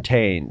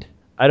self-contained.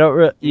 I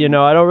don't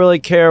really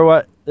care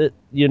what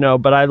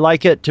but I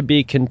like it to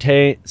be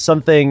contained.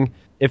 Something,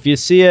 if you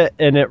see it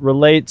and it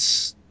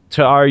relates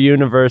to our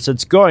universe,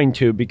 it's going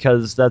to,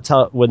 because that's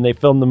how, when they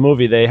filmed the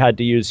movie, they had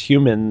to use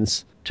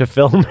humans to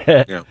film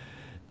it. Yeah.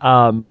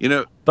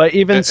 But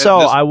even so,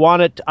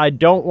 I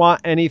don't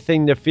want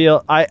anything to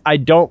feel, I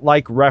don't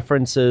like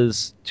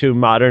references to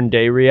modern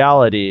day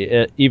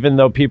reality. Even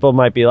though people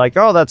might be like,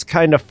 oh, that's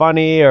kind of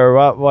funny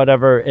or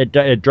whatever,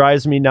 it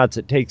drives me nuts.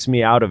 It takes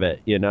me out of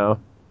it,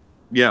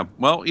 Yeah.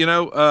 Well,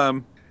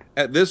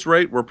 at this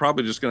rate, we're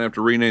probably just going to have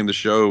to rename the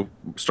show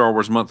Star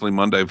Wars Monthly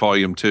Monday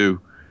Volume 2.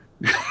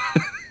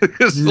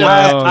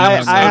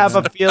 I have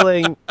a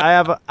feeling. I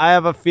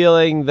have a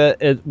feeling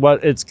that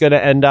what it's going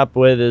to end up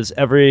with is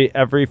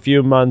every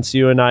few months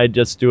you and I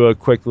just do a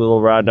quick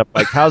little roundup,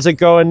 like, how's it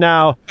going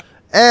now?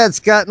 It's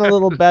gotten a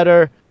little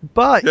better,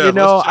 but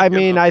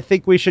I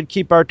think we should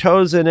keep our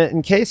toes in it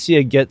in case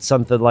you get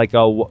something like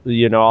all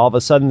of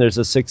a sudden there's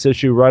a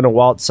 6-issue run of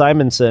Walt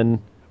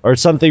Simonson or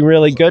something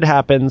really good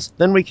happens.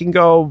 Then we can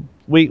go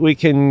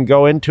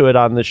into it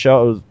on the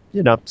show.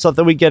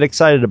 Something we get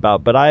excited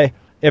about. But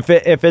if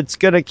it's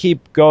going to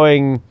keep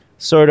going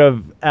sort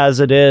of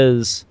as it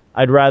is,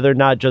 I'd rather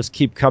not just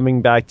keep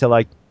coming back to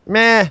like,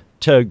 meh,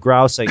 to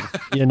grousing,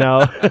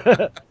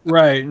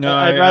 Right. No,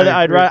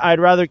 I'd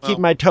rather keep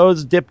my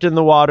toes dipped in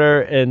the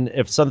water, and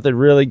if something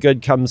really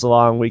good comes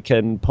along, we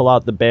can pull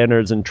out the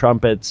banners and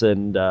trumpets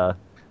and have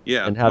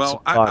some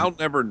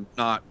fun.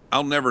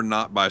 I'll never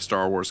not buy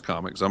Star Wars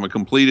comics. I'm a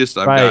completist.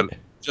 I've got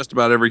just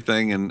about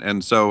everything,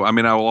 and so I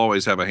mean I will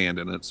always have a hand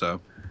in it.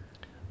 So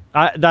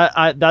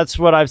that's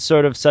what I've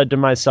sort of said to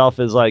myself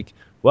is like,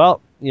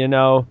 well, you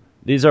know,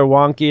 these are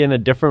wonky in a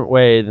different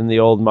way than the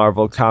old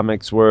Marvel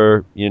comics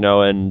were, you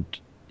know, and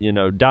you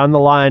know, down the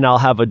line I'll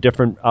have a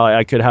different,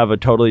 I could have a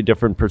totally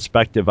different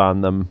perspective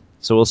on them.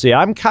 So we'll see.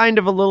 I'm kind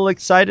of a little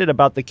excited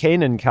about the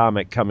Kanan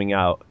comic coming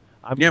out.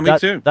 Me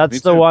too.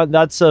 That's the one.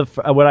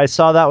 When I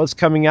saw that was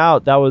coming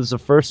out, that was the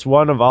first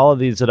one of all of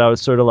these that I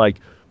was sort of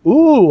like,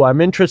 ooh, I'm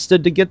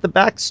interested to get the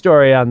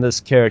backstory on this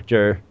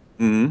character.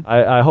 Mm-hmm.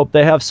 I hope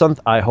they have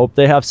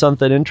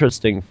something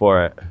interesting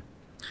for it.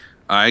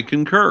 I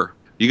concur.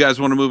 You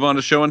guys want to move on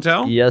to show and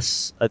tell?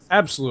 Yes,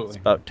 absolutely. It's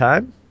about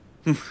time.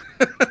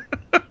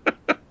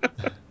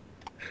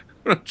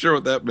 I'm not sure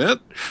what that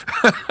meant.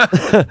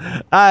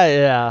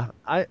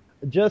 I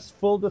just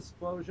full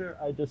disclosure,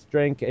 I just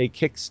drank a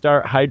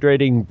Kickstart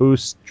hydrating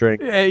boost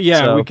drink.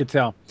 We could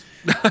tell.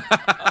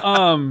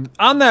 On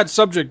that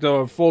subject, though,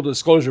 of full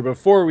disclosure,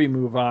 before we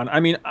move on, I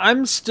mean,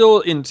 I'm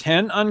still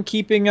intent on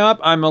keeping up.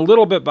 I'm a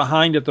little bit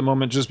behind at the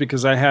moment just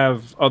because I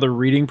have other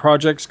reading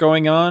projects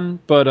going on.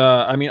 But,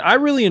 I mean, I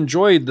really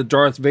enjoyed the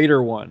Darth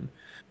Vader one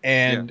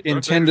and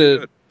intend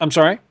to... I'm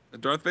sorry?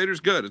 Darth Vader's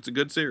good. It's a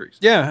good series.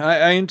 Yeah,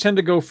 I intend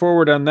to go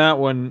forward on that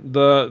one.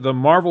 The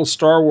Marvel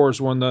Star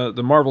Wars one,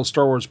 the Marvel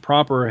Star Wars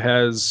proper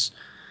has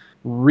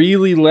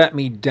really let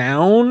me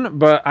down,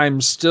 but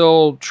I'm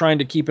still trying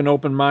to keep an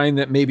open mind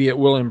that maybe it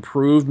will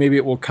improve. Maybe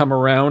it will come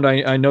around.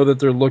 I know that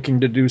they're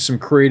looking to do some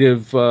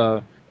creative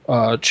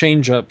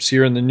change-ups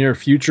here in the near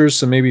future,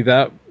 so maybe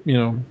that, you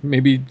know,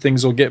 maybe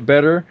things will get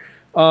better.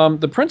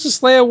 The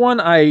Princess Leia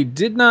one I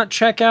did not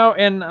check out,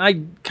 and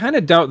I kind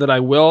of doubt that I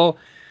will.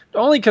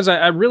 Only because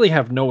I really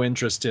have no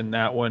interest in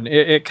that one.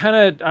 I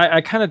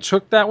kind of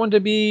took that one to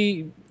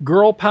be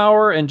girl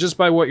power, and just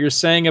by what you're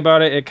saying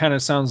about it, it kind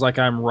of sounds like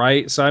I'm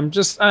right. So I'm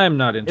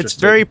not interested. It's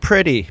very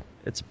pretty.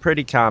 It's a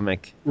pretty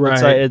comic.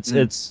 Right.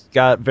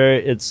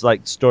 It's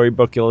like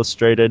storybook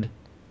illustrated.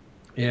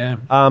 Yeah.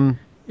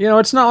 You know,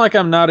 it's not like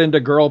I'm not into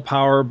girl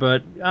power,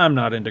 but I'm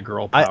not into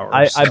girl power.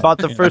 I bought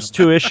the first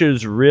two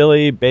issues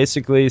really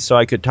basically so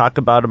I could talk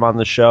about them on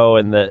the show,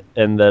 and that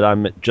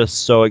I'm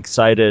just so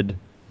excited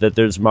that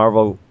there's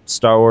Marvel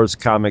Star Wars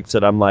comics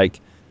that I'm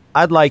like,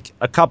 I'd like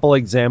a couple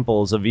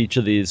examples of each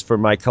of these for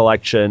my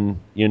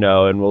collection, you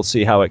know, and we'll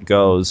see how it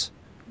goes.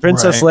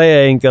 Princess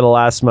Leia ain't gonna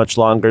last much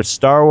longer.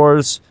 Star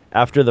Wars,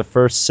 after the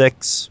first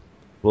 6,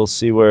 we'll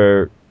see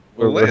where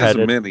we're headed.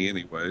 Leia's a mini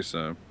anyway,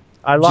 so.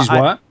 She's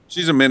what?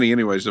 She's a mini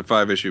anyway. She's a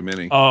 5-issue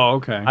mini. Oh,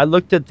 okay. I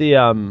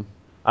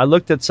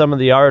looked at some of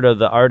the art of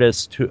the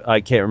artist who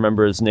I can't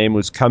remember his name,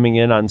 who's coming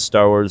in on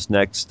Star Wars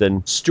next,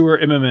 and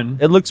Stuart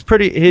Immonen. It looks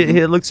pretty.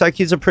 It looks like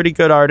he's a pretty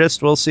good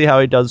artist. We'll see how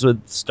he does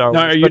with Star Wars.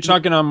 Now, are you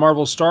talking on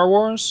Marvel Star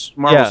Wars?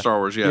 Marvel Star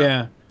Wars, yeah.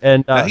 Yeah.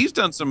 And now he's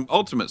done some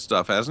Ultimate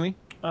stuff, hasn't he?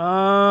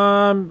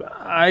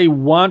 I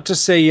want to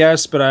say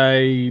yes, but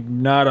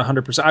I'm not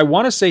 100%. I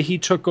want to say he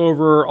took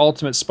over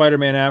Ultimate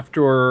Spider-Man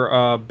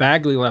after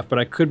Bagley left, but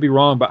I could be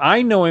wrong. But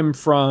I know him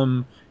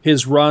from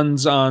his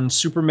runs on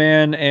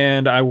Superman,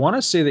 and I want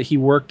to say that he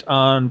worked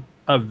on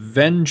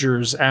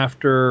Avengers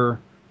after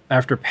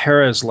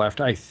Perez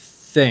left, I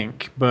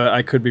think, but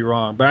I could be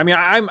wrong. But I mean,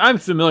 I'm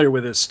familiar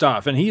with his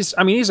stuff, and he's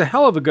a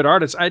hell of a good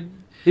artist.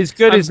 He's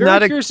good. I'm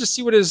very curious to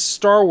see what his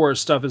Star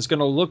Wars stuff is going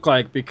to look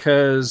like,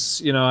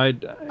 because you know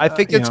I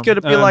think it's going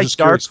to be like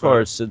Dark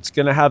Horse. It's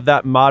going to have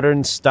that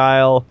modern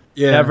style.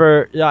 Yeah.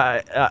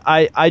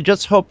 I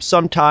just hope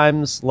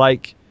sometimes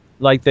like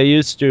they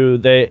used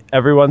to,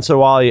 every once in a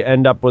while you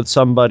end up with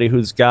somebody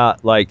who's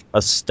got like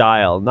a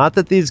style. Not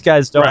that these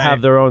guys don't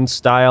have their own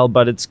style,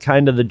 but it's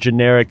kind of the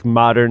generic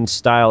modern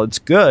style. It's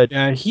good.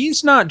 Yeah,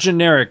 he's not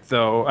generic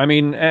though. I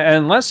mean,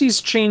 unless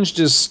he's changed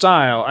his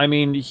style. I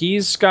mean,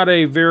 he's got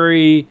a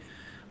very,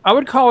 I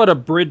would call it a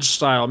bridge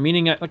style,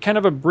 meaning a kind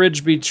of a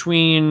bridge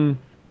between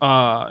you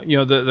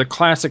know, the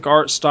classic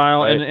art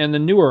style and the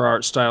newer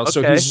art style.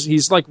 Okay. So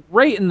he's like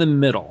right in the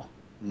middle.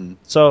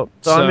 So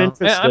I'm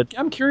interested.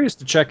 I'm curious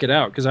to check it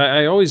out, because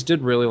I always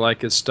did really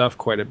like his stuff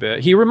quite a bit.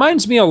 He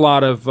reminds me a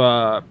lot of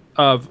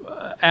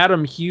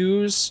Adam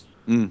Hughes,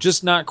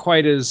 just not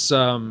quite as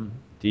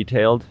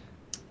detailed.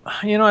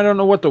 You know, I don't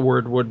know what the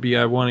word would be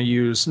I want to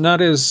use. Not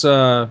as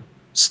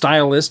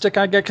stylistic,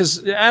 I guess,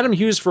 because Adam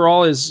Hughes, for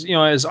all his, you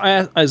know, as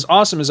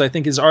awesome as I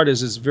think his art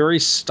is very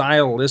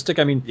stylistic.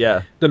 I mean,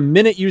 the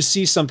minute you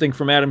see something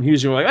from Adam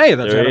Hughes, you're like, hey,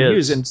 that's Adam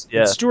Hughes. And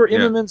Stuart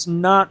Immonen's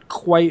not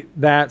quite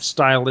that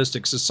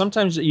stylistic. So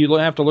sometimes you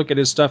have to look at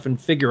his stuff and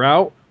figure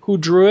out who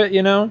drew it,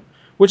 you know,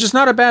 which is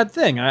not a bad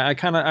thing. I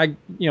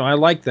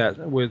like that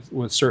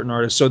with certain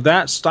artists. So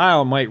that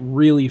style might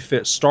really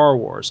fit Star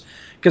Wars,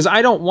 because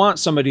I don't want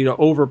somebody to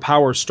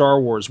overpower Star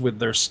Wars with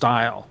their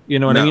style. You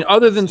know what I mean?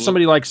 Other than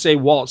somebody like, say,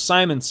 Walt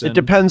Simonson. It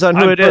depends on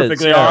who it is.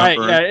 Perfectly all right.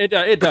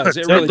 Yeah, it does.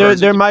 It really does.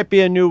 There might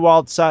be a new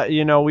Walt.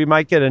 You know, we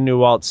might get a new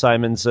Walt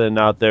Simonson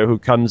out there who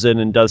comes in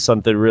and does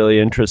something really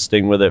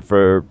interesting with it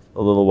for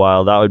a little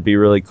while. That would be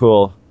really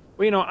cool.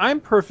 Well, I'm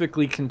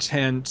perfectly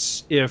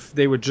content if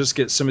they would just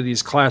get some of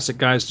these classic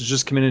guys to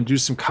just come in and do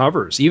some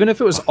covers, even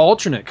if it was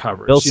alternate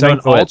covers. Bill An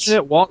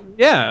Sienkiewicz.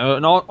 alternate,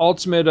 an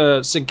ultimate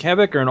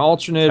Sienkiewicz or an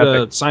alternate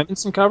Epic.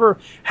 Simonson cover.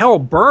 Hell,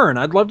 Byrne.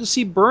 I'd love to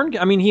see Byrne.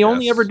 I mean, he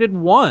only ever did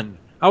one.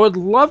 I would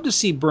love to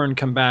see Byrne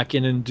come back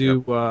in and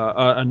do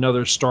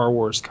another Star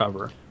Wars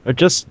cover. Or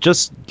just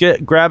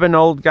grab an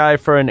old guy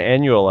for an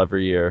annual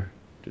every year.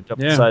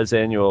 Double size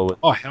annual. With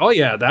Oh hell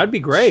yeah, that'd be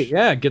great.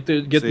 Yeah, get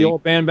the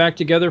old band back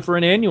together for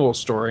an annual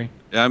story.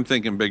 Yeah, I'm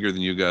thinking bigger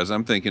than you guys.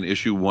 I'm thinking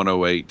issue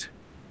 108.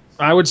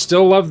 I would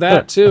still love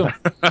that too.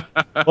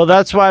 Well,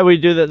 that's why we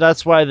do that.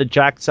 That's why the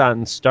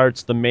Jackson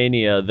starts the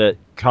mania that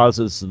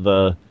causes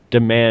the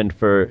demand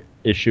for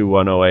issue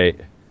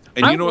 108.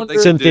 And you know what they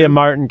Cynthia do?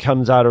 Martin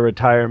comes out of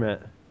retirement.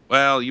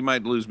 Well, you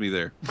might lose me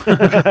there.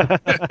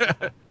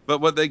 But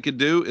what they could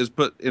do is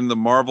put in the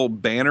Marvel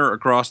banner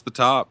across the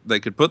top. They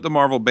could put the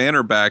Marvel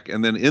banner back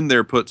and then in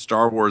there put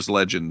Star Wars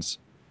Legends.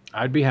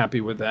 I'd be happy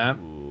with that.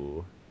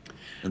 Ooh.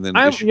 And then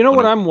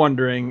what I'm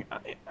wondering?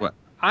 What?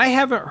 I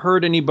haven't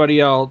heard anybody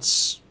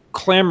else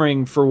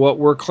clamoring for what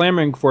we're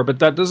clamoring for, but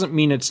that doesn't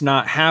mean it's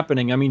not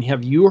happening. I mean,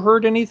 have you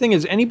heard anything?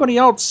 Is anybody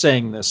else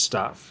saying this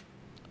stuff?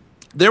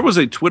 There was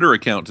a Twitter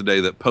account today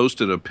that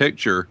posted a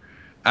picture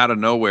out of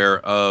nowhere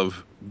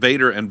of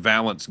Vader and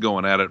Valance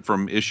going at it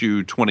from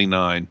issue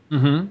 29,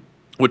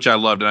 which I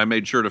loved. And I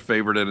made sure to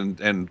favorite it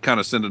and kind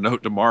of send a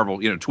note to Marvel,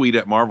 tweet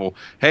at Marvel.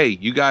 Hey,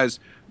 you guys,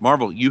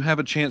 Marvel, you have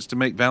a chance to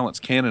make Valance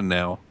canon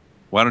now.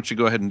 Why don't you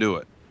go ahead and do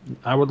it?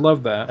 I would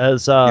love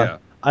that.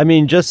 I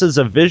mean, just as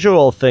a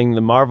visual thing,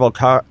 the Marvel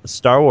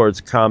Star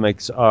Wars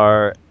comics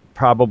are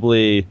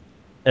probably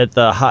at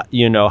the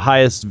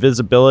highest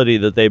visibility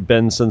that they've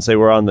been since they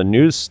were on the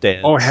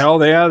newsstand. Oh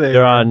hell yeah,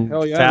 they're on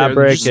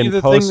fabric and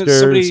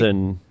posters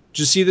and. Did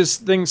you see this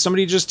thing?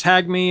 Somebody just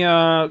tagged me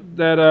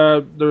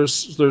that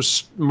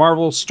there's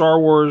Marvel Star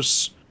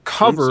Wars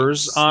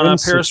covers on a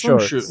pair of swim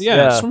shoes.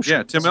 Yeah,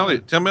 Tim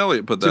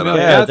Elliott put that up.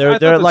 Yeah,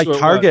 they're at like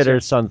Target or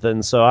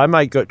something. So I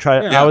might go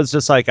try. Yeah. I was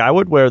just like, I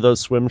would wear those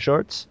swim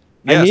shorts.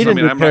 Yes, I need a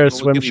new I'm pair not of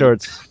gonna swim look any-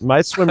 shorts.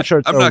 My swim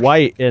shorts are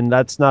white, and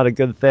that's not a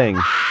good thing.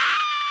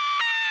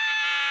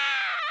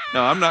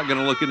 No, I'm not going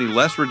to look any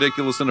less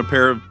ridiculous in a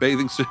pair of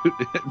bathing suit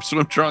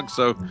swim trunks.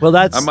 So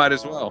I might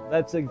as well.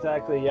 That's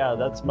exactly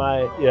that's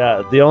my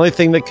The only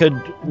thing that could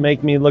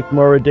make me look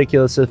more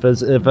ridiculous if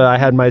I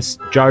had my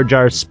Jar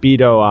Jar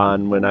Speedo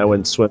on when I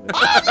went swimming.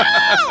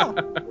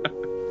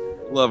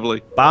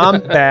 Lovely.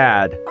 Bomb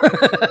bad.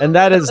 And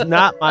that is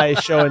not my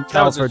show and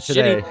tell for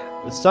today.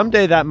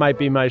 Someday that might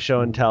be my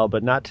show and tell,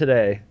 but not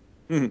today.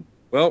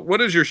 Well,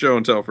 what is your show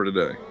and tell for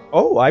today?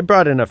 Oh, I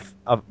brought in a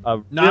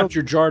not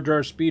your Jar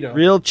Jar Speedo.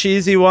 Real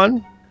cheesy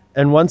one.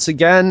 And once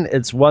again,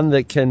 it's one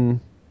that can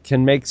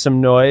make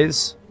some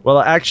noise. Well,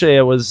 actually,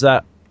 it was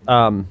that.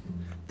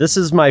 This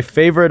is my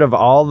favorite of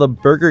all the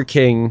Burger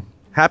King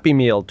Happy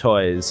Meal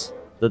toys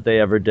that they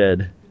ever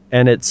did.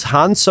 And it's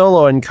Han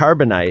Solo and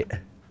Carbonite.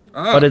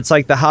 Oh. But it's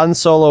like the Han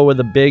Solo with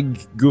a big,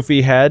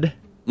 goofy head.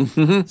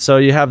 So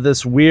you have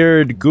this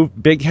weird,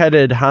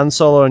 big-headed Han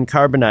Solo and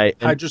Carbonite.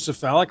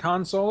 Hydrocephalic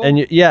Han Solo?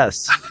 And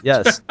yes.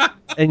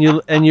 and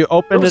you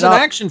open there was it up.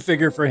 an action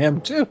figure for him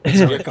too.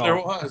 There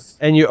was.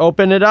 And you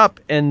open it up,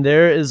 and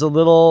there is a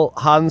little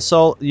Han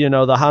Solo,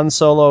 the Han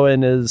Solo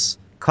in his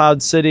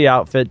Cloud City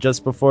outfit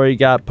just before he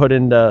got put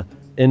into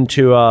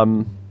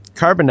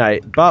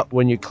Carbonite. But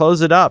when you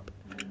close it up,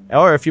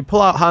 or if you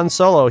pull out Han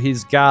Solo,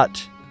 he's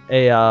got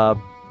a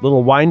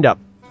little wind-up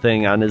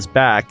thing on his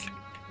back.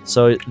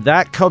 So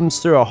that comes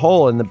through a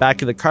hole in the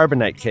back of the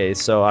Carbonite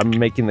case. So I'm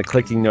making the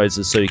clicking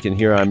noises so you can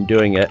hear I'm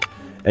doing it.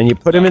 And you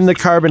put him in the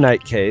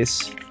Carbonite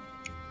case,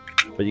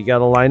 but you got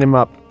to line him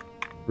up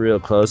real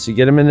close. You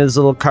get him in his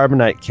little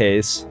Carbonite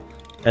case,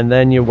 and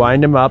then you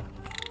wind him up.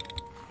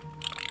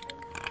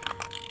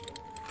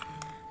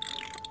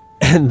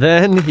 And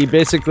then he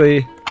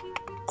basically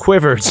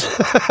quivers.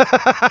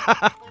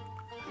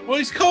 Well,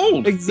 he's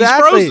cold.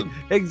 Exactly. He's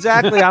frozen.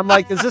 Exactly. I'm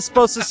like, is this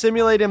supposed to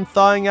simulate him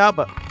thawing out?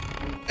 But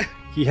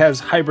he has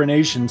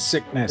hibernation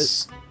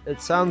sickness.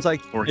 It sounds like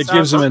it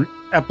gives him an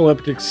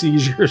epileptic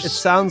seizures. It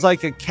sounds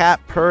like a cat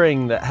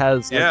purring that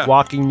has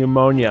walking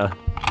pneumonia.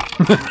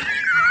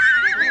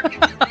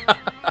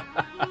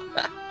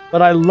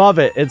 But I love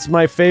it. It's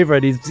my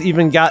favorite. He's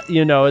even got,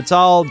 it's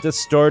all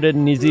distorted,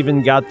 and he's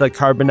even got the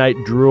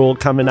Carbonite drool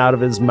coming out of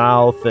his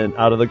mouth and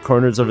out of the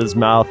corners of his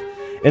mouth.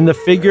 And the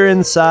figure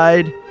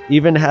inside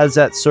even has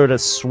that sort of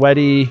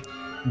sweaty,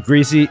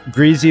 greasy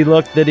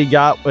look that he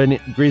got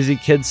greasy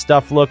kid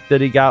stuff look that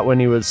he got when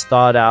he was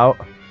thawed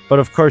out. But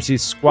of course,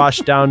 he's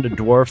squashed down to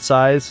dwarf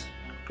size.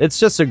 It's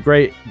just a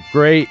great,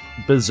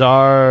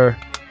 bizarre,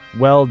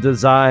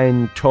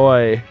 well-designed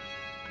toy.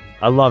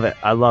 I love it.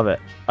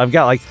 I've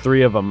got like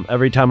 3 of them.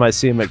 Every time I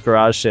see him at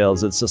garage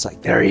sales, it's just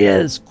like, there he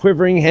is,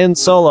 quivering Han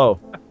Solo.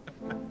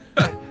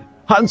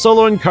 Han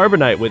Solo and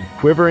Carbonite with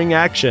quivering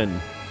action.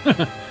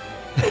 Gorgeous.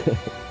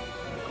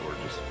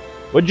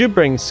 What'd you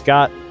bring,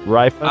 Scott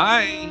Rifa?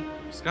 I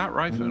Scott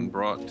Ryfun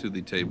brought to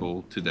the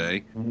table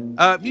today.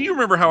 You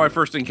remember how I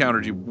first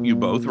encountered you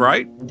both,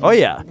 right? Oh,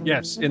 yeah.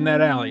 Yes, in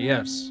that alley,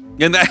 yes.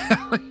 In that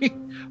alley?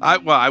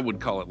 I would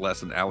call it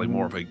less an alley,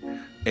 more of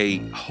a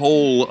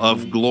hole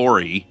of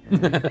glory.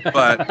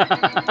 But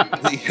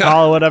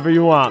call it whatever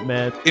you want,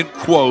 man. In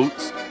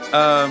quotes.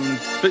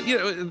 But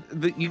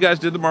you guys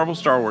did the Marvel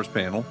Star Wars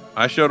panel.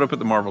 I showed up at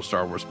the Marvel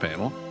Star Wars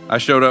panel. I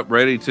showed up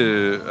ready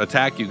to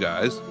attack you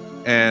guys,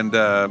 and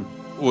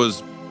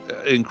was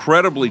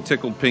incredibly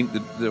tickled pink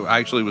that I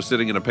actually was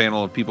sitting in a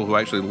panel of people who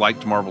actually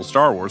liked Marvel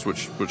Star Wars,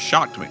 which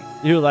shocked me.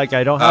 You were like,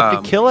 I don't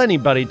have to kill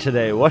anybody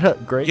today. What a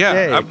great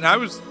day.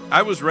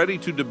 I was ready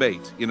to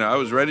debate. I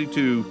was ready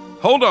to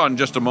hold on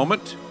just a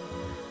moment,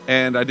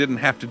 and I didn't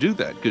have to do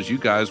that because you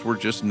guys were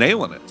just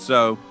nailing it.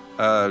 So,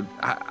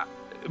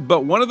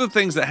 but one of the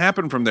things that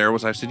happened from there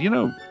was I said,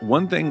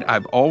 one thing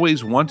I've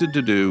always wanted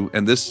to do,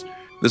 and this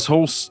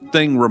whole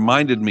thing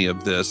reminded me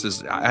of this,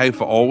 is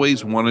I've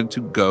always wanted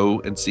to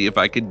go and see if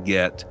I could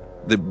get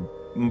the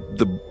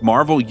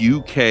Marvel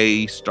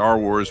UK Star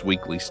Wars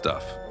weekly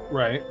stuff.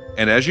 Right.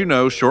 And as you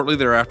know, shortly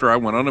thereafter, I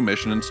went on a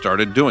mission and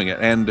started doing it.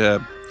 And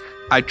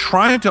I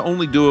try to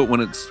only do it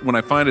when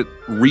I find it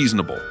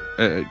reasonable,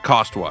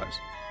 cost-wise.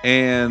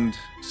 And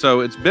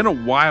so it's been a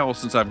while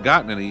since I've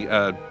gotten any.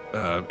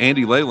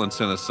 Andy Leyland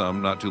sent us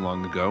some not too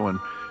long ago, and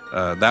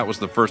that was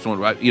the first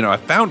one. I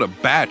found a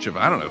batch of,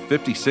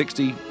 50,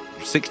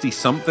 60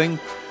 something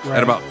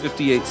at about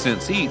 58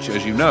 cents each,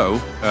 as you know,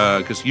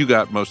 because you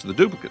got most of the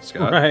duplicates,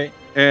 Scott. Right.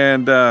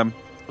 And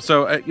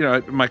so,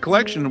 my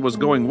collection was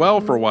going well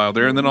for a while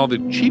there, and then all the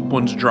cheap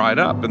ones dried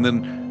up. And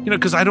then,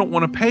 because I don't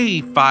want to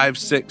pay $5,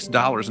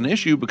 $6 an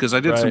issue, because I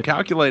did some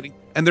calculating,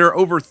 and there are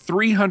over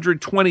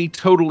 320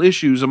 total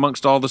issues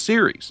amongst all the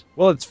series.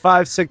 Well, it's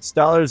 $5,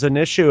 $6 an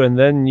issue, and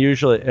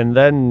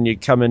then you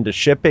come into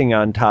shipping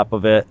on top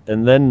of it,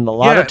 and then a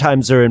lot of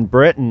times they're in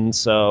Britain,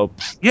 so.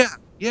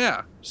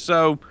 Yeah.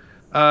 So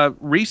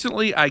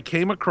recently I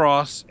came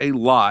across a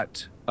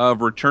lot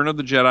of Return of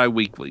the Jedi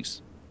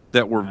weeklies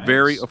that were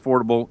very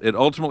affordable. It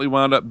ultimately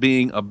wound up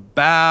being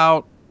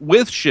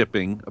with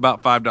shipping,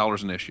 about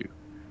 $5 an issue,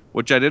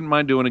 which I didn't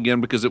mind doing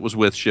again because it was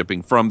with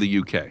shipping from the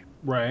UK.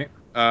 Right.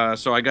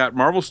 So I got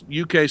Marvel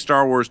UK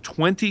Star Wars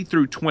 20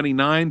 through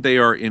 29. They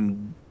are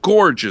in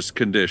gorgeous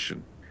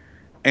condition.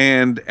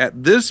 And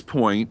at this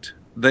point,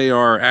 they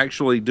are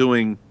actually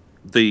doing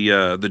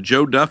the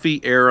Joe Duffy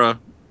era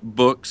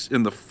books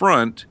in the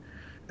front.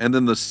 And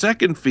then the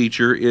second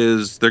feature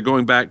is they're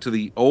going back to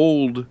the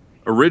old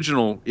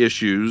original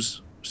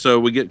issues. So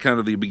we get kind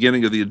of the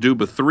beginning of the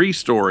Aduba 3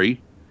 story.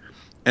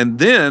 And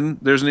then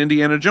there's an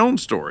Indiana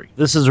Jones story.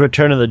 This is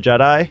Return of the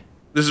Jedi?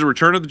 This is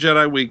Return of the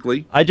Jedi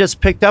Weekly. I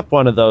just picked up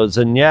one of those,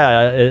 and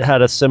it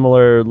had a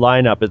similar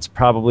lineup. It's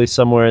probably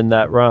somewhere in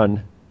that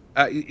run.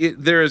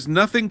 There is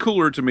nothing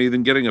cooler to me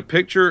than getting a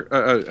picture,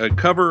 a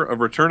cover of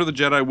Return of the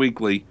Jedi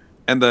Weekly,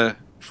 and the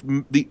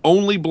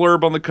only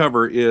blurb on the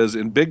cover is,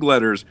 in big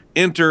letters,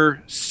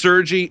 "Enter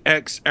Sergi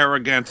X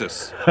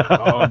Arrogantis."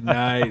 Oh,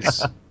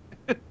 nice.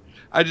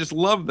 I just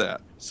love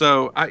that.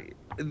 So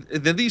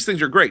then these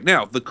things are great.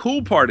 Now, the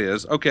cool part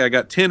is, okay, I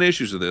got 10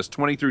 issues of this,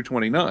 20 through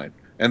 29,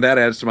 and that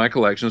adds to my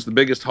collection. It's the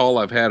biggest haul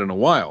I've had in a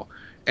while.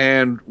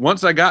 And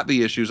once I got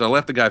the issues, I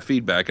left the guy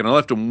feedback, and I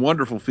left him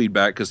wonderful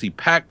feedback because he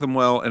packed them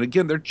well. And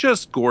again, they're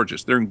just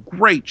gorgeous. They're in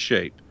great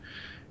shape.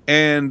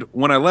 And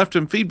when I left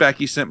him feedback,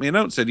 he sent me a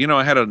note and said,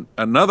 I had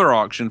another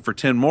auction for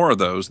 10 more of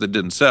those that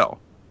didn't sell.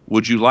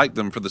 Would you like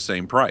them for the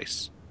same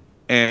price?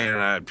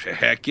 And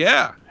heck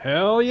yeah.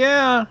 Hell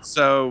yeah.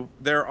 So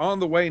they're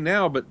on the way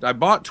now, but I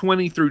bought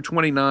 20 through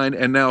 29,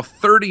 and now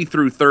 30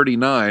 through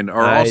 39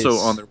 are also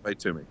on their way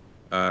to me.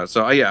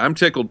 So I'm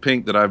tickled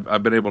pink that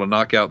I've been able to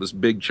knock out this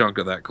big chunk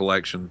of that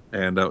collection.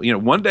 And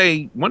one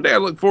day I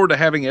look forward to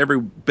having every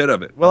bit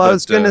of it. Well, I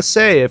was gonna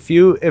say, if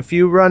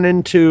you run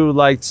into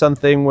like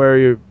something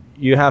where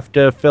you have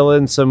to fill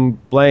in some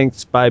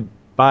blanks by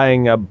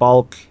buying a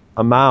bulk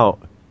amount,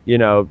 get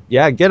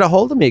a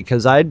hold of me,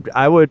 because I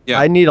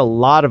need a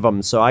lot of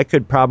them, so I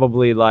could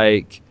probably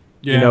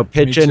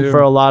pitch in for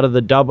a lot of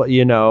the double,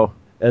 and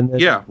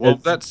then,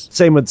 that's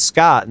same with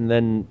Scott, and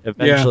then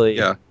eventually.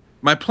 Yeah.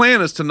 My plan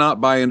is to not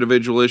buy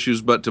individual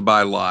issues, but to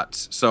buy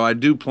lots. So I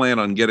do plan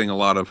on getting a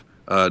lot of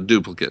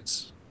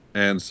duplicates.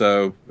 And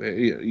so,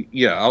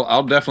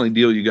 I'll definitely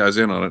deal you guys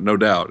in on it, no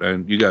doubt.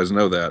 And you guys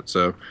know that.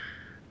 So,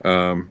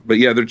 but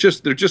yeah, they're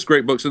just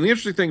great books. And the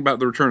interesting thing about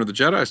the Return of the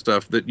Jedi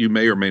stuff that you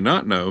may or may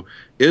not know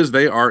is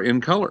they are in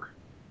color.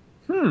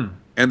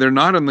 And they're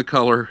not in the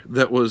color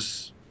that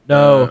was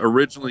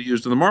originally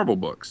used in the Marvel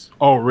books.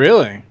 Oh,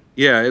 really?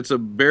 Yeah, it's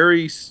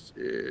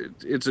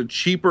a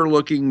cheaper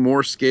looking,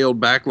 more scaled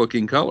back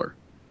looking color,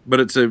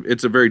 but it's a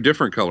very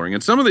different coloring.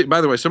 And some of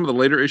the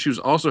later issues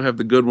also have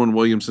the Goodwin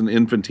Williamson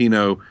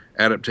Infantino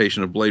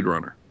adaptation of Blade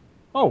Runner.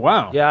 Oh,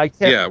 wow. Yeah, I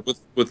can't. Yeah,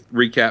 with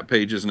recap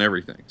pages and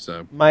everything.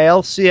 So my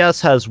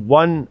LCS has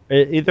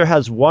either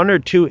has 1 or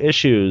 2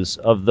 issues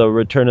of the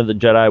Return of the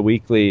Jedi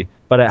Weekly,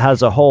 but it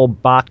has a whole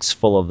box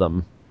full of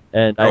them.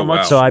 And How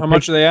much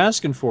are they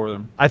asking for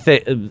them? I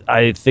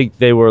think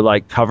they were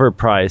like cover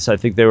price. I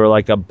think they were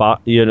like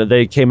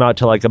they came out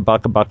to like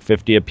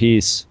 $1.50 a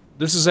piece.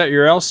 This is at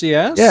your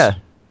LCS? Yeah.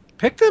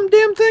 Pick them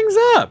damn things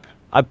up.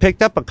 I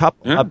picked up a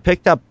couple. Yeah. I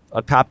picked up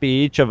a copy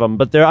each of them,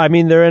 but they're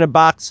in a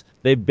box.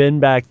 They've been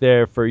back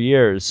there for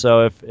years.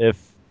 So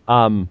if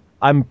I'm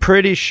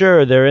pretty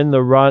sure they're in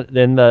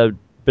the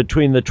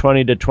between the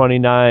 20 to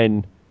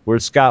 29 where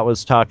Scott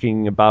was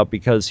talking about,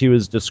 because he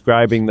was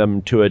describing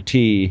them to a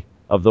T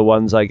of the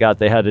ones I got.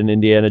 They had an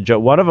Indiana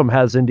Jones. One of them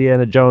has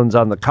Indiana Jones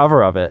on the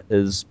cover of it,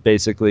 is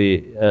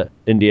basically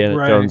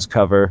Indiana Jones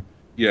cover.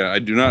 Yeah, I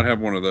do not have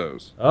one of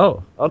those.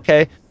 Oh,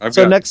 okay. I've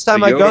got next time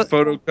the Yoda I go,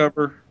 photo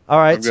cover. All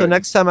right, so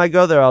next time I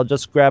go there, I'll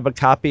just grab a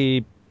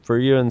copy for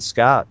you and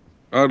Scott.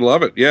 I'd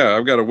love it. Yeah,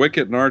 I've got a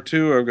Wicket and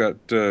R2. I've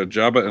got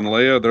Jabba and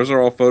Leia. Those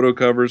are all photo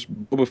covers.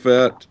 Boba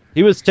Fett.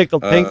 He was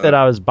tickled pink that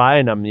I was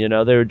buying them. You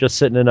know, they were just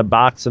sitting in a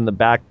box in the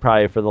back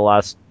probably for the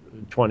last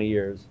 20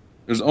 years.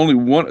 There's only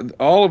one.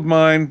 All of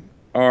mine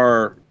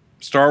are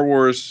Star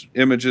Wars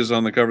images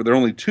on the cover. There are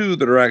only two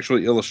that are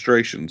actually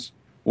illustrations.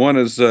 One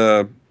is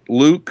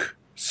Luke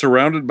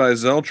surrounded by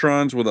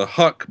Zeltrons with a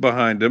Huck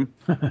behind him.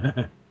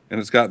 And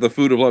it's got the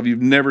food of love.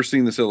 You've never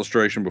seen this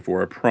illustration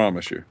before, I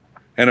promise you.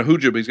 And a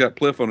Hujib, he's got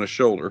Pliff on his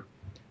shoulder.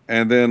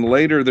 And then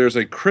later there's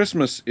a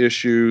Christmas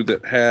issue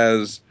that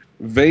has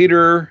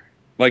Vader,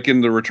 like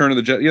in the Return of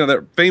the Jedi. You know,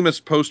 that famous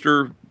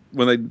poster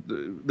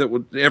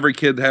every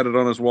kid had it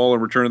on his wall in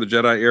Return of the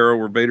Jedi era,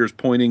 where Vader's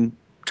pointing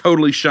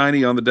totally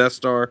shiny on the Death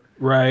Star.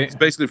 Right. It's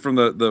basically from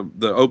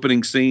the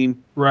opening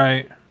scene.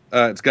 Right.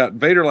 It's got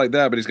Vader like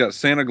that, but he's got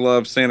Santa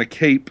gloves, Santa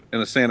cape,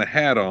 and a Santa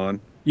hat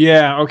on.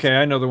 Yeah, okay,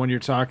 I know the one you're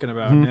talking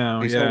about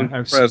now. He's yeah,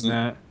 I've seen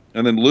that.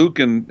 And then Luke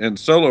and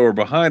Solo are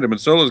behind him, and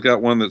Solo's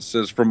got one that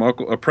says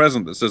a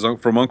present that says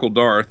from Uncle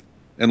Darth,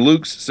 and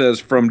Luke's says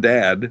from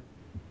Dad,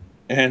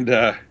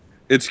 and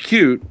it's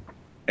cute,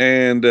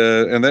 and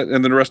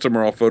then the rest of them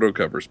are all photo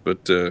covers.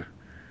 But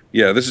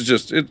yeah, this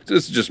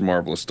is just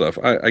marvelous stuff.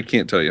 I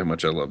can't tell you how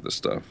much I love this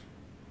stuff.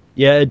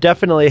 Yeah, it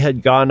definitely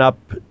had gone up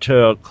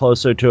to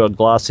closer to a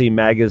glossy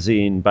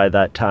magazine by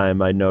that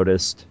time, I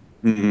noticed.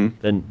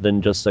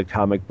 Than just a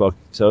comic book.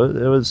 So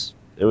it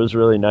was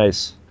really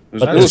nice.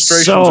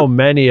 There's so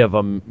many of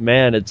them,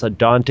 man. It's a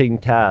daunting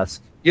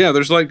task. Yeah,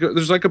 there's like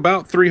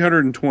about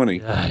 320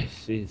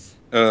 jeez.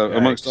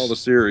 Amongst all the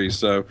series.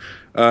 So,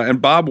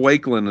 and Bob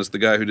Wakelin is the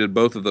guy who did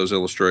both of those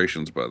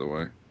illustrations, by the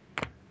way.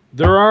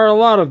 There are a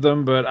lot of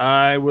them, but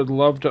I would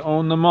love to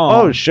own them all.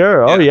 Oh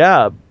sure, oh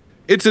yeah.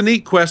 It's a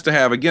neat quest to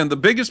have. Again, the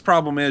biggest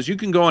problem is you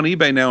can go on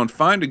eBay now and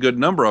find a good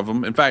number of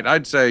them. In fact,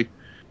 I'd say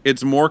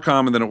it's more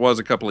common than it was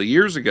a couple of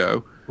years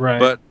ago. Right.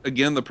 But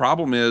again, the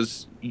problem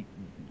is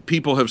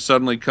people have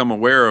suddenly come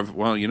aware of,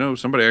 well,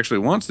 somebody actually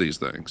wants these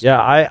things.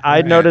 Yeah,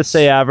 I noticed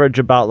they average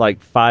about like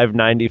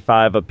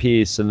 $5.95 a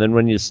piece, and then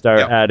when you start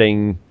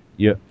adding,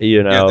 then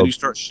you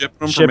start shipping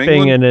them from and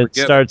England, it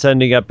starts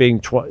ending up being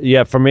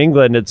from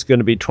England, it's going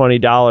to be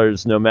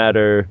 $20 no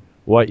matter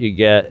what you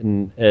get,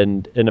 and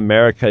in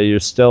America you're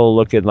still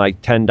looking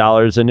like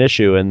 $10 an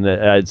issue, and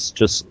it's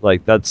just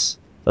like that's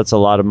a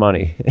lot of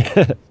money.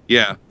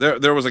 Yeah,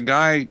 there was a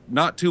guy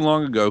not too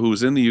long ago who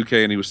was in the UK,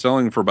 and he was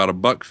selling for about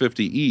 $1.50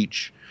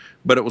 each,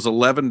 but it was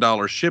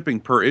 $11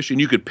 shipping per issue,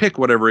 and you could pick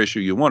whatever issue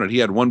you wanted. He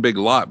had one big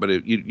lot, but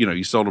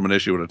you sold him an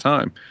issue at a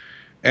time.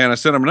 And I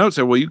sent him a note,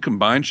 said, well, you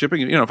combine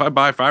shipping. If I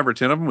buy 5 or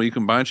 10 of them, will you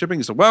combine shipping?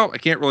 He said, well, I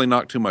can't really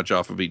knock too much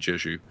off of each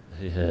issue.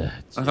 Yeah.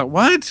 I thought,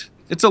 what?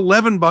 It's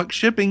 $11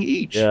 shipping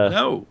each. Yeah.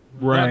 No,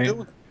 right.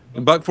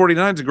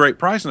 $1.49 is a great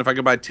price, and if I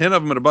could buy 10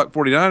 of them at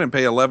 $1.49 and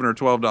pay $11 or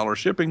 $12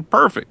 shipping,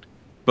 perfect.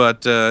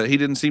 But he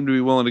didn't seem to be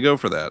willing to go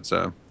for that.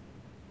 So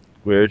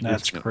weird.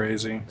 That's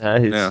crazy.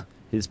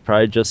 He's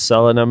probably just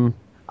selling them.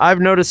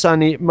 I've noticed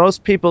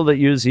most people that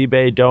use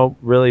eBay don't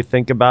really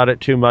think about it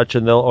too much,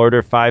 and they'll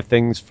order 5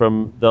 things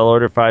from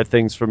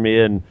me,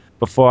 and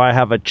before I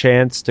have a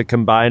chance to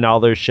combine all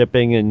their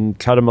shipping and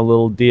cut them a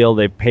little deal,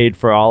 they've paid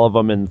for all of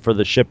them and for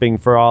the shipping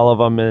for all of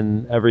them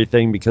and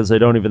everything, because they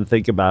don't even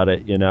think about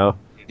it,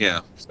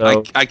 Yeah,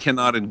 so, I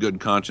cannot in good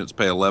conscience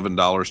pay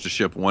 $11 to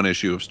ship one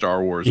issue of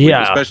Star Wars.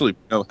 Yeah, especially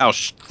how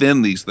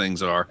thin these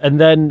things are. And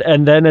then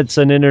it's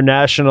an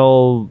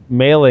international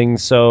mailing,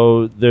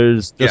 so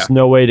there's just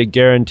no way to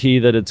guarantee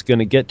that it's going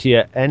to get to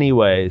you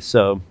anyway.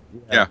 So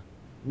yeah,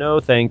 no,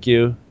 thank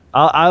you.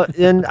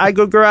 I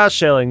go garage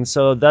selling,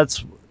 so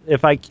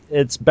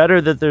it's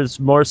better that there's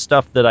more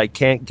stuff that I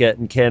can't get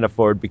and can't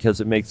afford, because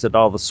it makes it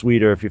all the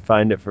sweeter if you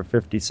find it for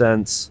 50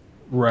 cents.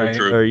 Right.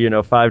 Or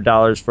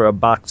 $5 for a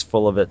box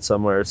full of it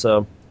somewhere.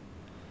 So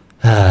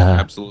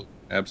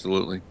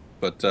absolutely.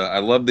 But I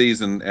love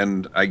these,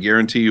 and I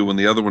guarantee you when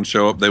the other ones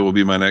show up, they will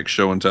be my next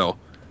show and tell.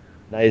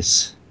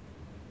 Nice.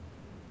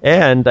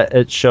 And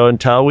at show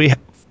and tell, we have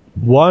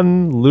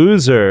one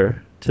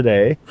loser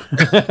today.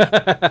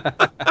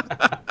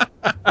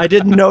 I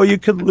didn't know you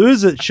could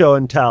lose at show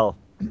and tell.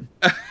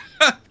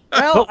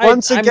 Well, but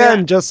once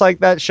again, just like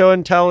that show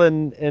and tell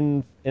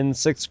in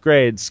 6th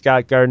grade,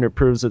 Scott Gardner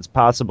proves it's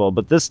possible.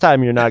 But this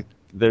time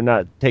they're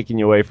not taking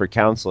you away for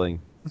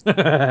counseling.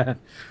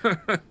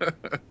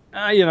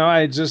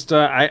 I just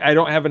I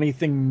don't have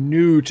anything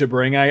new to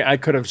bring. I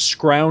could have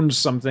scrounged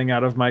something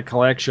out of my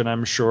collection,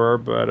 I'm sure,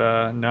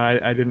 but no,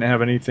 I didn't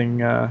have anything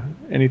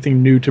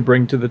new to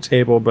bring to the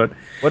table. But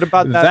what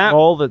about that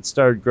mole that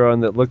started growing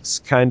that looks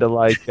kind of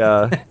like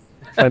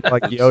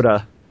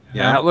Yoda?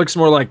 Yeah, it looks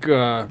more like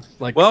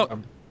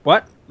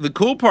what? The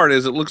cool part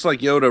is it looks like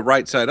Yoda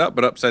right side up,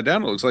 but upside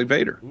down it looks like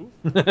Vader.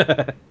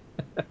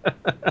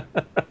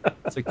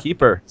 It's a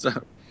keeper. So,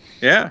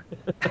 yeah,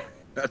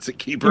 that's a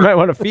keeper. You might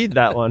want to feed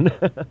that one.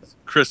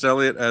 Chris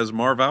Elliott as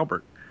Marv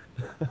Albert.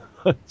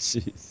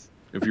 Jeez.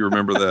 If you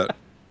remember that.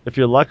 If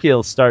you're lucky,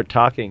 he'll start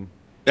talking.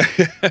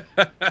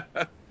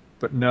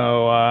 But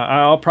no,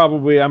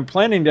 I'm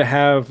planning to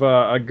have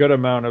a good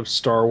amount of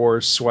Star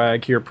Wars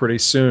swag here pretty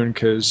soon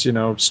because,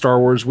 Star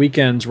Wars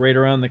weekend's right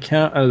around the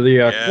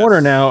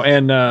corner now.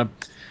 And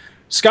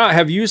Scott,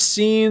 have you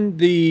seen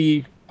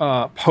the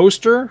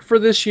poster for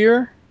this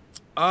year?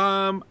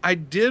 I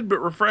did, but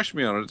refresh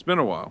me on it. It's been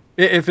a while.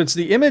 If it's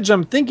the image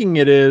I'm thinking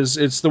it is,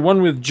 it's the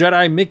one with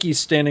Jedi Mickey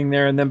standing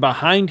there, and then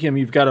behind him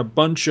you've got a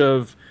bunch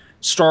of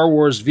Star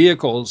Wars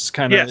vehicles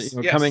kind of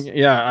coming.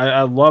 Yeah,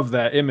 I love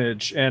that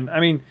image. And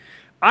I mean,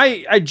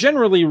 I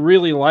generally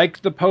really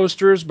like the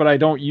posters, but I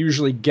don't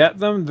usually get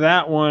them.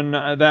 That one,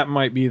 that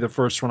might be the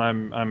first one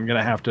I'm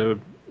gonna have to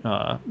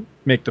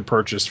make the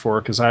purchase for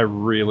because I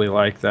really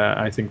like that.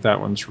 I think that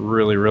one's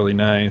really, really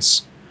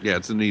nice. Yeah,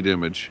 it's a neat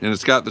image, and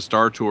it's got the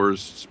Star Tours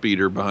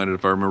speeder behind it,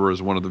 if I remember,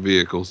 as one of the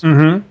vehicles.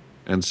 Mm-hmm.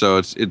 And so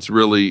it's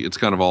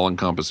kind of all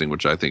encompassing,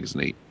 which I think is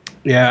neat.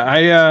 Yeah,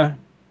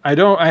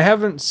 I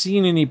haven't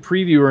seen any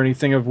preview or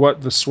anything of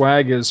what the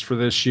swag is for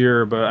this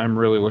year, but I'm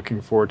really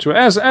looking forward to it,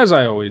 as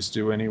I always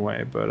do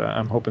anyway. But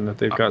I'm hoping that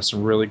they've got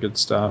some really good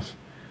stuff.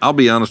 I'll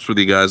be honest with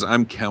you guys,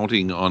 I'm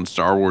counting on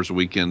Star Wars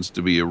weekends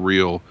to be a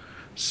real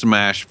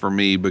smash for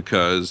me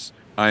because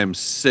I am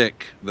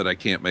sick that I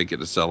can't make it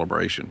a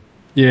Celebration.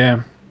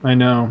 Yeah, I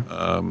know.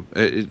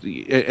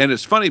 And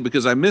it's funny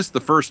because I missed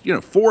the first,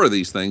 4 of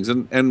these things,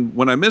 and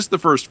when I missed the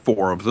first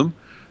 4 of them,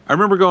 I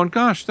remember going,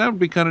 "Gosh, that would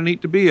be kind of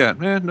neat to be at."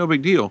 No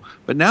big deal.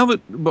 But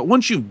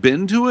once you've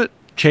been to it,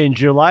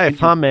 change your life,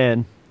 huh,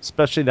 man?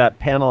 Especially that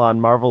panel on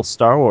Marvel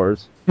Star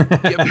Wars.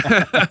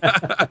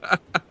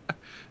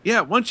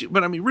 Yeah, once you've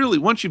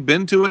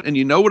been to it and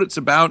you know what it's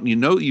about, and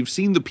you've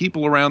seen the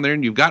people around there,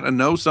 and you've got to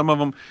know some of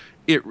them,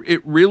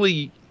 you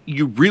really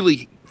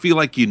feel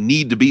like you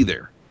need to be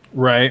there.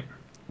 Right.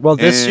 Well,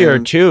 this year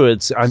too,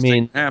 it's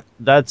going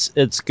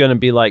to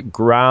be like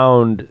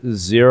ground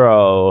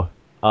zero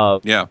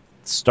of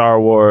Star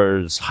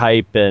Wars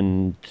hype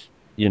and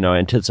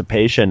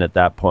anticipation at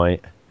that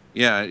point.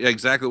 Yeah,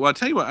 exactly. Well, I'll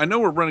tell you what, I know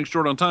we're running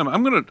short on time.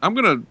 I'm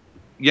gonna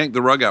yank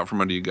the rug out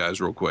from under you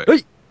guys real quick.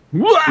 Hey.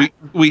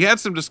 We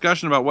had some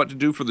discussion about what to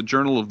do for the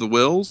Journal of the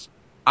Whills.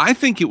 I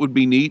think it would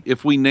be neat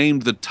if we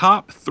named the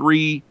top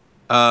 3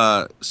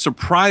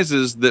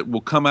 surprises that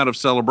will come out of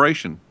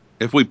Celebration.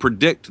 If we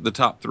predict the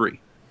top 3.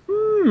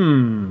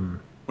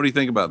 What do you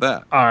think about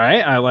that? All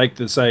right, I like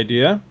this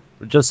idea.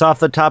 Just off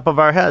the top of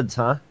our heads,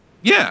 huh?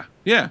 Yeah.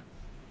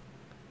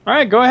 All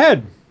right, go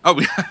ahead.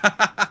 Oh,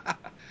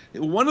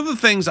 one of the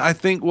things I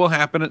think will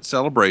happen at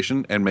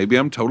Celebration, and maybe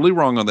I'm totally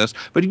wrong on this,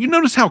 but have you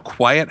noticed how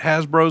quiet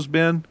Hasbro's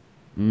been?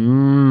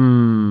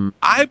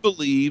 I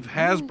believe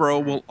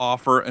Hasbro will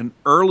offer an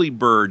early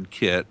bird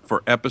kit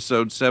for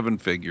Episode 7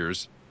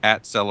 figures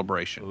at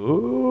Celebration.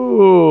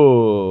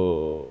 Ooh.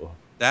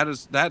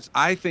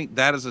 I think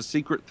that is a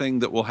secret thing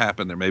that will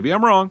happen there. Maybe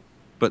I'm wrong,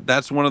 but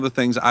that's one of the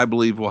things I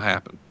believe will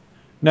happen.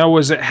 Now,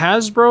 was it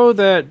Hasbro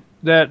that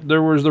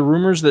there was the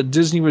rumors that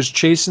Disney was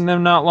chasing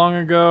them not long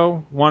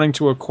ago, wanting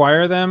to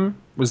acquire them?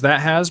 Was that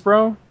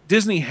Hasbro?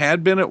 Disney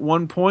had been at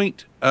one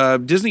point.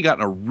 Disney got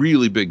in a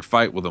really big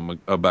fight with them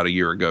about a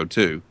year ago,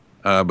 too,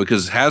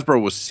 because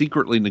Hasbro was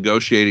secretly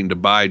negotiating to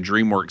buy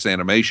DreamWorks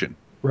Animation.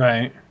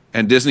 Right.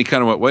 And Disney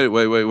kind of went,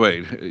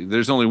 wait.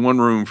 There's only one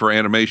room for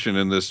animation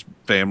in this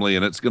family,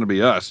 and it's going to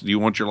be us. Do you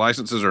want your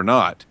licenses or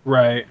not?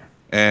 Right.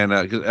 And,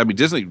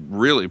 Disney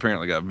really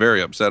apparently got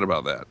very upset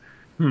about that.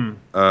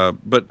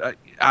 But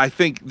I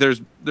think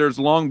there's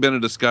long been a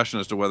discussion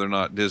as to whether or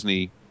not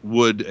Disney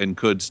would and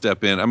could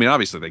step in. I mean,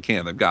 obviously they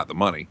can. They've got the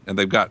money, and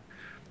they've got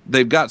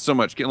so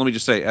much. Let me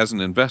just say, as an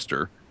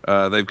investor,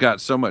 they've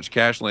got so much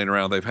cash laying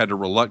around. They've had to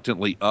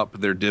reluctantly up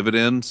their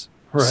dividends.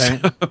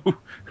 Right.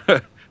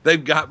 So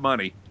they've got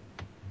money,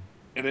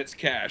 and it's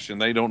cash,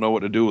 and they don't know what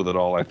to do with it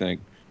all. I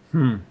think.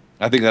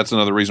 I think that's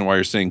another reason why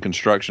you're seeing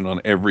construction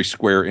on every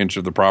square inch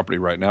of the property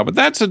right now. But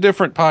that's a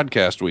different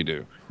podcast we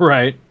do.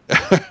 Right.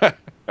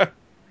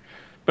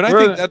 But I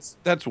think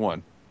that's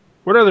one.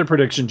 What other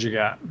predictions you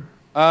got?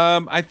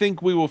 I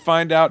think we will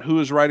find out who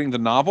is writing the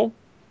novel.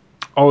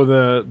 Oh,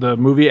 the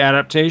movie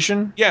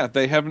adaptation? Yeah,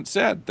 they haven't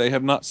said. They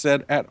have not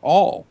said at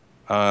all.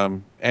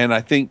 And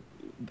I think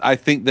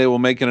they will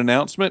make an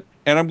announcement.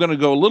 And I'm going to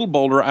go a little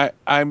bolder.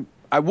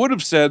 I would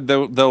have said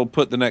they'll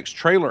put the next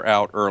trailer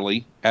out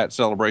early at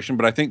Celebration,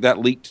 but I think that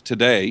leaked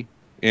today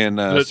in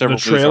several.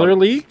 The trailer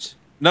leaked?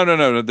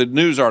 No. The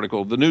news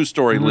article, the news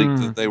story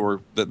leaked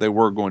that they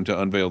were going to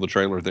unveil the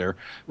trailer there.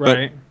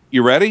 Right. But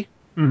you ready?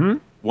 Mm-hmm.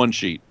 One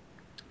sheet.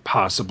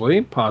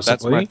 Possibly.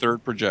 That's my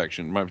third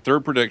projection. My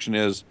third prediction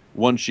is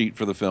one sheet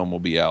for the film will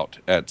be out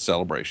at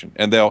Celebration,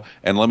 and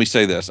let me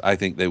say this: I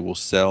think they will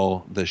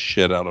sell the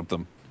shit out of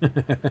them.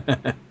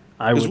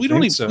 I would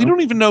think so. We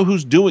don't even know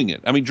who's doing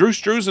it. I mean, Drew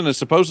Struzan is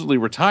supposedly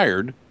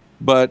retired,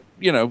 but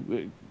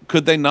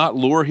could they not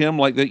lure him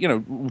like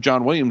that?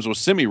 John Williams was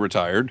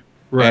semi-retired,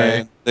 right?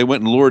 And they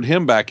went and lured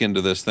him back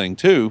into this thing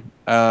too.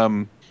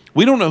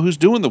 We don't know who's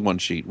doing the one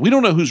sheet. We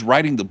don't know who's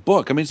writing the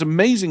book. I mean, it's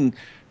amazing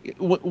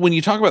when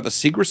you talk about the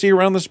secrecy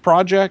around this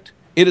project.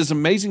 It is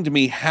amazing to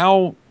me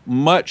how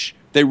much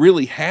they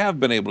really have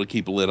been able to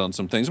keep a lid on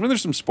some things. I mean,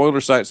 there's some spoiler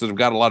sites that have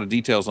got a lot of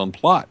details on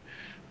plot,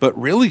 but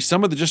really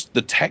some of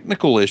the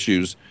technical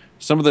issues,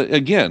 some of the,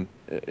 again,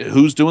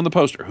 who's doing the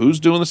poster, who's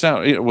doing the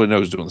sound,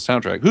 who's doing the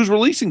soundtrack, who's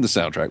releasing the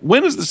soundtrack,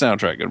 when is the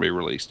soundtrack going to be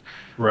released?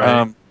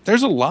 Right.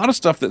 There's a lot of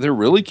stuff that they're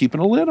really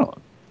keeping a lid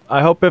on.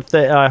 I hope if the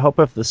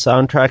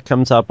soundtrack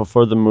comes out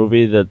before the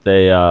movie that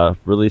they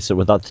release it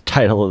without the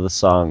title of the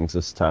songs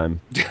this time.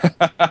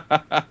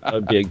 That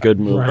would be a good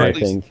move, right. I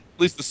think.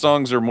 At least the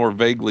songs are more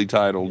vaguely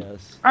titled.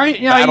 Yes.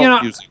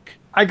 Music.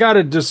 I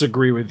gotta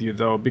disagree with you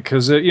though,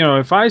 because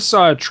if I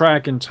saw a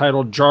track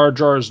entitled Jar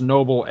Jar's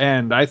Noble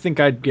End, I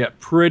think I'd get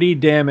pretty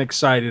damn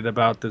excited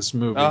about this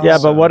movie. Yeah,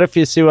 but what if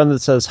you see one that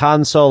says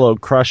Han Solo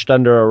crushed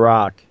under a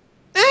rock?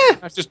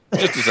 That's just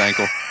his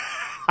ankle.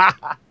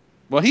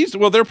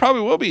 Well, there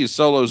probably will be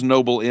Solo's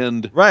noble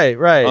end,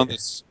 right, on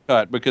this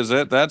cut, because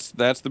that's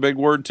the big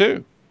word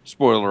too.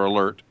 Spoiler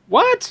alert.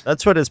 What?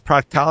 That's what his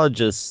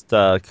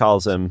proctologist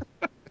calls him.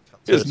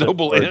 His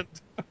noble end.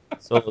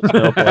 Solo's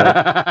noble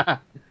end.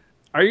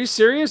 Are you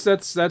serious?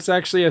 That's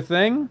actually a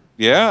thing?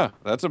 Yeah,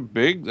 that's a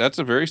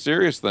very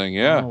serious thing.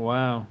 Yeah. Oh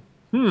wow.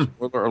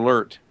 Spoiler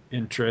alert.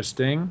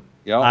 Interesting.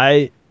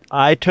 Yeah.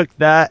 I took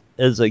that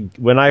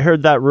when I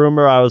heard that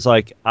rumor, I was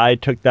like, I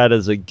took that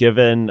as a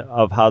given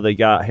of how they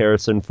got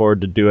Harrison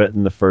Ford to do it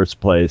in the first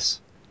place.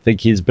 I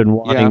think he's been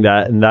wanting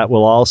that, and that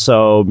will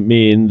also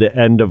mean the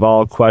end of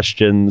all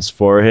questions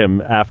for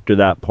him after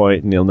that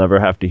point, and he'll never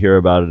have to hear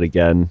about it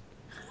again.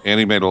 And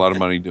he made a lot of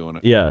money doing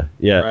it. Yeah,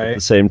 right. At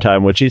the same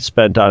time, which he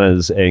spent on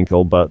his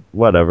ankle, but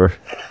whatever.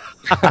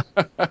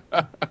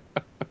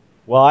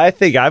 Well, I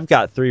think I've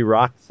got 3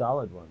 rock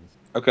solid ones.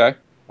 Okay.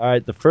 All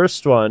right, the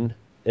first one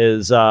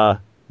is you're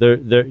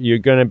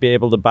going to be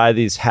able to buy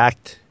these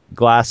hacked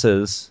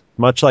glasses,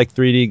 much like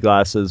 3D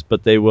glasses,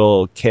 but they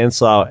will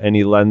cancel out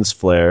any lens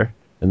flare,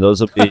 and those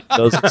will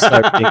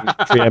start being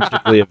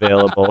preemptively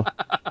available.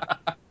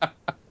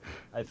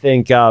 I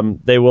think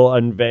they will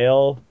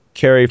unveil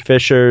Carrie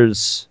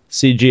Fisher's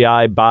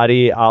CGI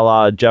body a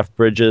la Jeff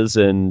Bridges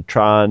in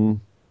Tron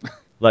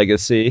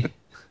Legacy,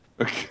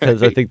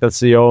 because I think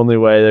that's the only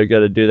way they're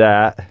going to do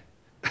that.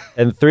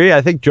 And 3,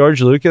 I think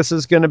George Lucas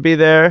is going to be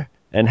there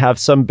and have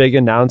some big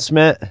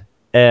announcement,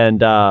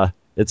 and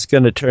it's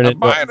going to turn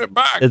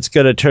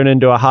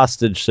into a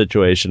hostage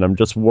situation. I'm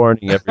just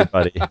warning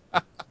everybody.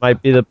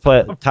 Might be the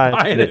time.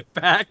 Buying it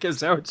back? Is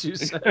that what you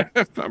said?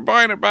 I'm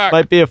buying it back.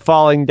 Might be a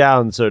falling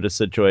down sort of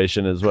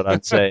situation, is what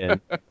I'm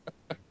saying.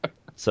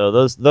 So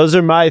those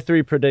are my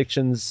 3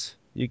 predictions.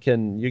 You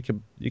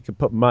can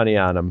put money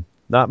on them.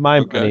 Not my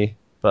money,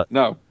 but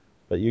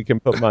you can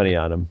put money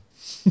on them.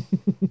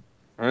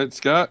 All right,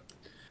 Scott.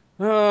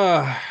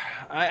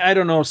 I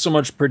don't know so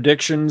much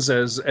predictions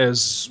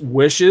as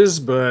wishes,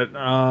 but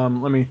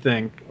let me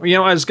think.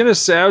 I was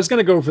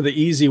gonna go for the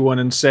easy one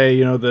and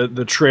say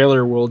the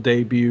trailer will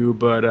debut,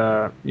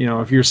 but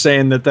if you're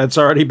saying that's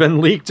already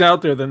been leaked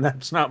out there, then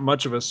that's not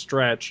much of a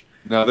stretch.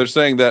 No, they're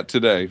saying that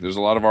today. There's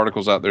a lot of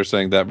articles out there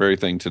saying that very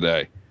thing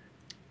today.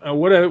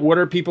 What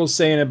are people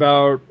saying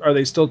about? Are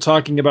they still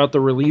talking about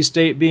the release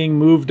date being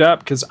moved up?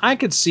 Because I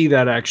could see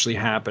that actually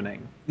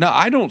happening. No,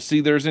 I don't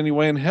see there's any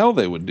way in hell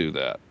they would do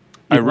that.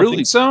 I really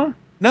think so.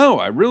 No,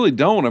 I really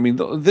don't. I mean,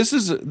 this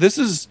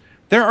is.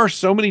 There are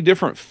so many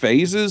different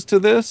phases to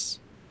this,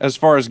 as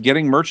far as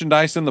getting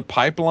merchandise in the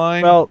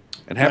pipeline,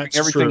 and having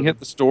everything hit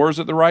the stores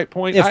at the right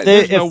point.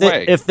 There's no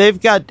way. If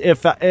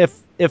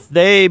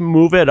they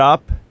move it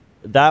up,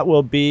 that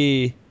will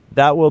be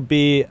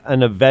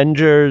an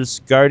Avengers,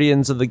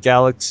 Guardians of the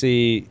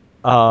Galaxy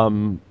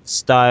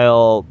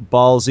style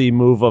ballsy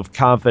move of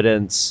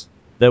confidence.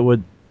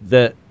 The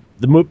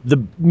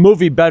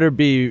movie better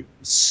be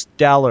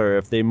stellar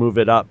if they move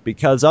it up,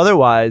 because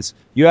otherwise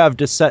you have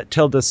to set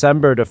till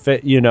December to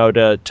fit,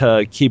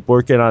 to keep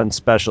working on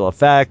special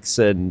effects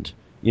and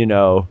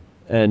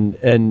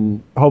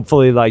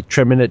hopefully like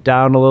trimming it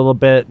down a little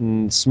bit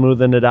and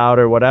smoothing it out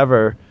or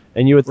whatever.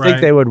 And you would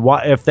think they would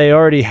want, if they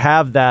already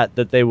have that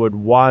they would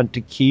want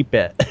to keep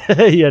it,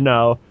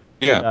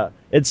 Yeah.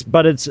 It's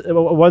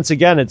once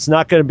again, it's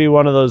not going to be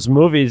one of those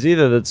movies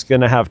either that's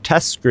going to have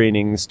test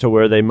screenings to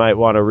where they might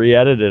want to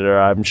re-edit it, or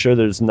I'm sure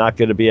there's not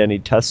going to be any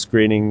test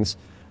screenings.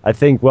 I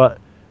think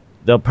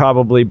there'll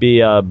probably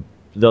be a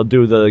they'll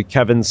do the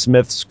Kevin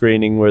Smith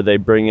screening where they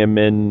bring him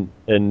in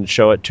and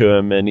show it to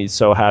him, and he's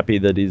so happy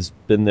that he's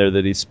been there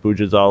that he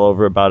spooges all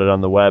over about it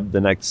on the web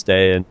the next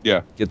day and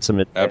gets some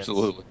advance.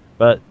 Absolutely.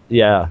 But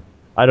yeah,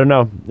 I don't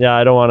know. Yeah,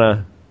 I don't want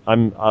to.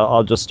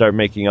 I'll just start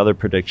making other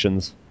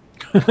predictions.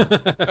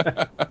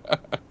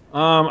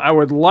 I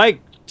would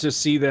like to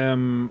see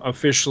them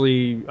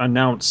officially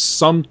announce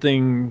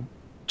something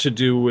to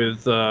do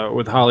with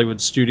Hollywood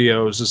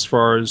studios as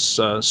far as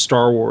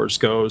Star Wars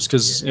goes,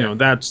 because you know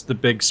that's the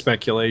big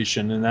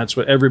speculation, and that's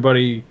what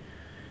everybody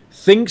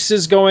thinks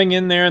is going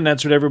in there, and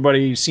that's what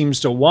everybody seems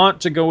to want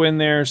to go in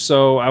there.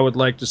 So I would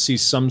like to see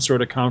some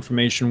sort of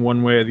confirmation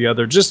one way or the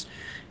other, just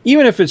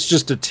even if it's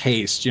just a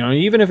taste, you know,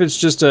 even if it's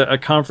just a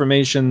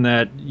confirmation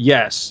that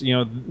yes, you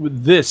know,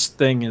 this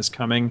thing is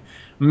coming.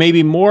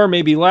 Maybe more,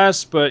 maybe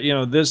less, but you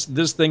know, this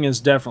thing is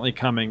definitely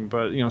coming.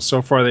 But you know,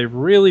 so far they've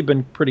really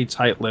been pretty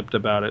tight-lipped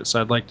about it,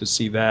 so I'd like to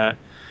see that.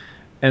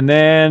 And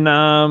then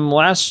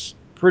last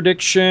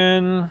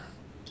prediction,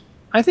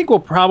 I think we'll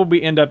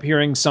probably end up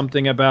hearing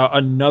something about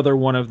another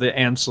one of the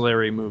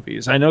ancillary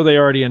movies. I know they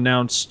already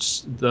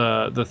announced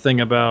the thing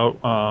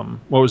about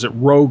what was it,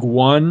 Rogue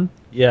One?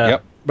 Yeah.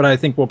 Yep. But I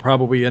think we'll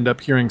probably end up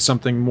hearing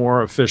something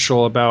more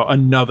official about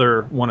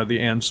another one of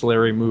the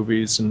ancillary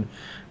movies, and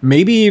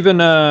maybe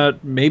even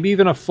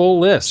a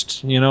full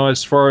list, you know,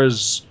 as far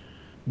as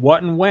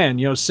what and when,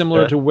 you know,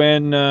 similar to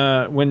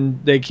when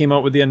they came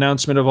out with the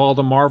announcement of all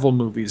the Marvel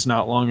movies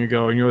not long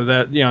ago. And, you know,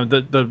 that, you know,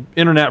 the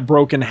internet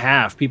broke in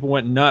half. People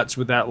went nuts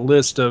with that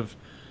list of,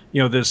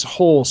 you know, this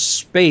whole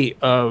spate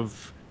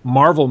of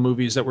Marvel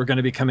movies that were going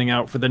to be coming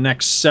out for the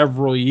next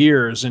several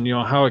years, and you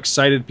know how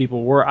excited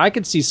people were. I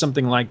could see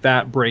something like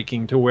that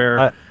breaking to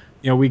where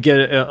you know we get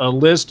a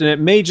list, and it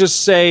may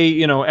just say,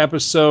 you know,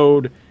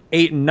 episode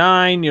 8 and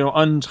 9, you know,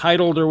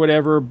 untitled or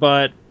whatever,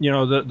 but you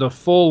know the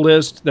full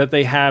list that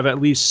they have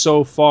at least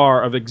so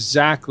far of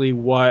exactly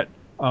what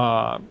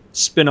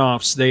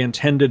spin-offs they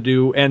intend to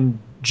do and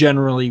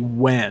generally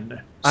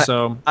when.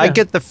 So I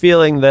get the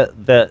feeling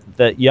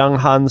that young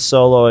Han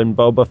Solo and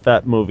Boba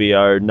Fett movie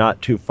are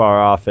not too far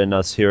off in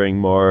us hearing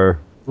more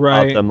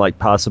about them, like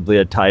possibly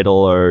a title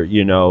or,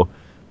 you know,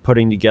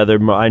 putting together.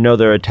 I know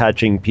they're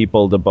attaching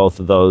people to both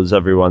of those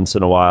every once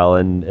in a while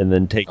and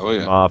then taking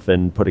them off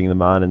and putting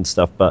them on and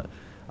stuff. But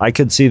I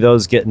could see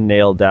those getting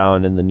nailed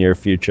down in the near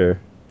future.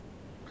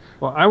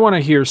 Well, I want to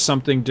hear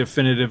something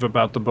definitive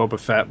about the Boba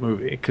Fett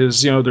movie,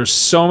 because, you know, there's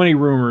so many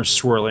rumors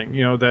swirling,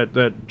 you know,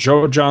 that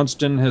Joe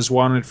Johnston has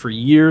wanted for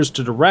years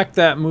to direct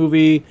that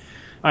movie.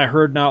 I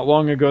heard not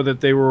long ago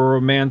that they were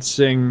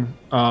romancing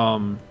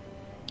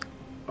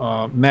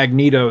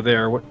Magneto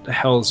there. What the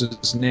hell is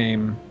his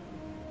name?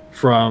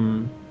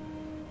 From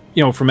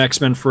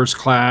X-Men First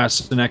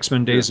Class and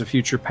X-Men Days of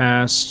Future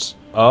Past.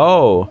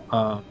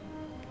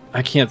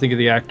 I can't think of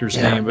the actor's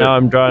name. But now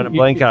I'm drawing a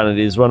blank on it.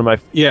 He's one of my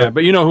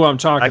but you know who I'm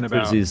talking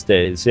about these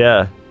days.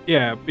 Yeah,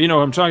 you know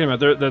who I'm talking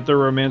about. They're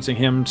romancing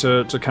him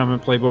to come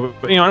and play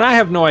Boba. You know, and I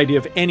have no idea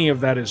if any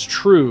of that is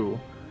true,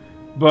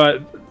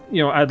 but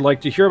you know, I'd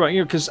like to hear about, you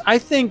know, because I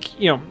think,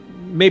 you know,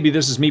 maybe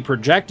this is me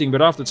projecting,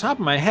 but off the top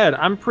of my head,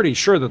 I'm pretty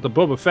sure that the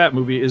Boba Fett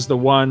movie is the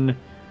one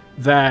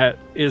that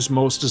is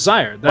most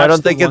desired. I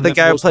don't think it's the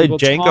guy who played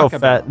Jango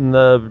Fett in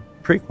the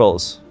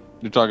prequels.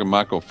 You're talking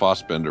Michael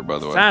Fassbender, by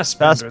the way.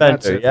 Fassbender,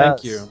 that's it. Yes.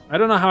 Thank you. I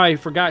don't know how I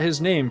forgot his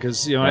name,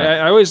 because you know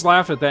I always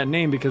laugh at that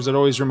name because it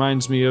always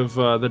reminds me of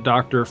the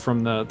Doctor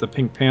from the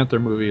Pink Panther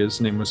movie. His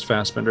name was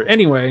Fassbender.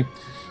 Anyway,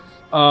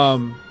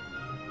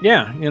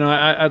 yeah, you know,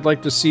 I'd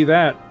like to see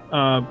that.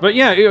 But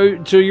yeah,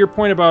 to your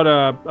point about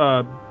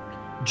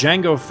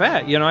Jango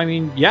Fett, you know, I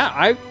mean,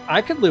 yeah,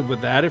 I could live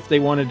with that if they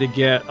wanted to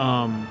get.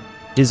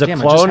 He's a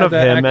clone of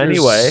him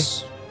anyway.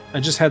 I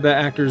just had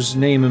that actor's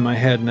name in my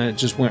head, and it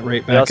just went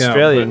right back out. The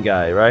Australian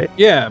guy, right?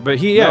 Yeah, but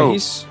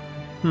he's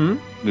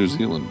New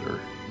Zealander.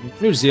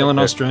 New Zealand,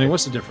 Australian.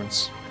 What's the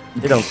difference?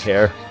 They don't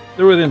care.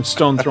 They're within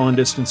stone throwing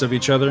distance of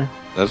each other.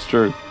 That's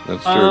true.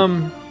 That's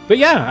true. But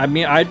yeah, I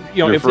mean,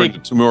 You're if they to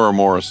Tamura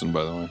Morrison,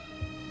 by the way.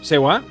 Say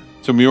what?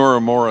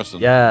 Tamura Morrison.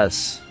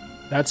 Yes.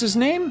 That's his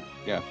name?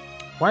 Yeah.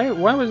 Why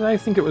was I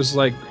think it was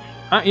like,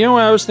 you know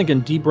what, I was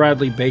thinking D.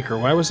 Bradley Baker.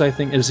 Why was I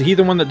thinking, is he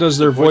the one that does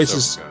their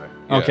voices?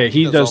 Yeah, okay,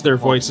 he does their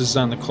voices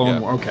on the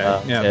Clone War.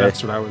 Okay, yeah,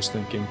 that's what I was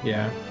thinking.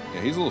 Yeah.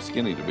 Yeah, he's a little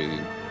skinny to be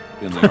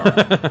in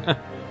the army.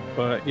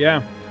 But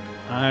yeah,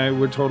 I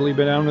would totally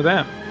be down with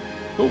that.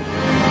 Cool.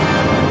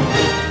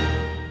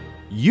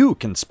 You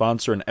can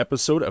sponsor an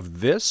episode of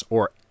this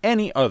or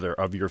any other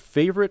of your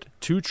favorite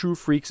Two True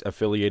Freaks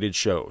affiliated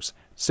shows.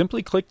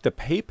 Simply click the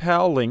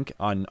PayPal link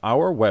on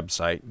our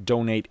website,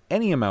 donate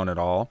any amount at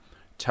all,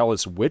 tell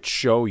us which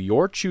show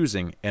you're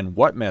choosing and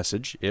what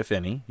message, if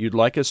any, you'd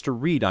like us to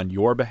read on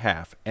your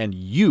behalf, and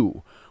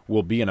you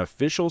will be an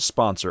official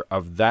sponsor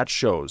of that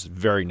show's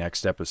very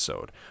next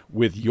episode,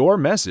 with your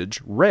message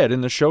read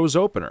in the show's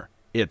opener.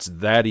 It's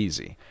that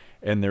easy,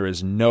 and there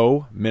is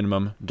no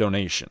minimum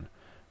donation.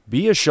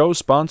 Be a show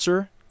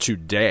sponsor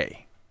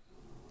today.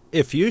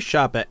 If you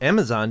shop at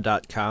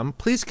Amazon.com,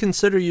 please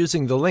consider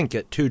using the link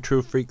at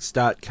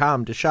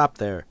twotruefreaks.com to shop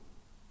there.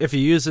 If you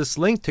use this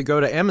link to go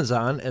to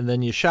Amazon and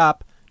then you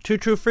shop, Two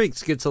True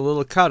Freaks gets a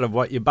little cut of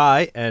what you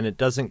buy, and it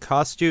doesn't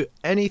cost you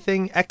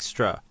anything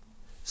extra.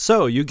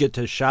 So you get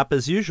to shop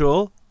as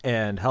usual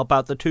and help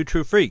out the Two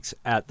True Freaks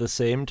at the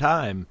same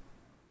time.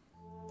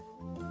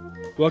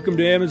 Welcome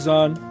to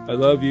Amazon. I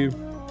love you.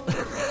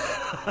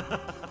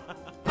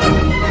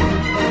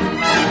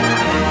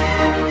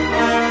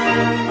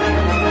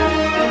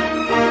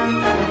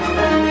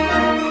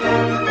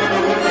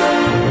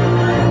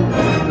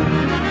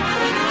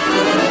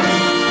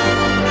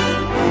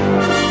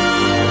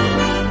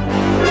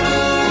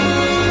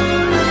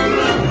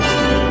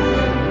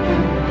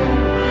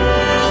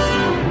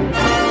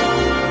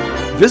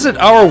 Visit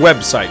our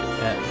website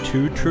at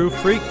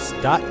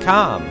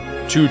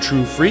twotruefreaks.com. Two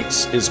True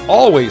Freaks is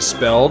always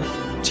spelled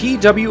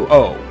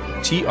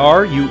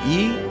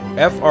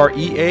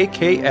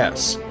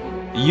TWOTRUEFREAKS.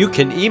 You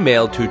can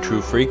email Two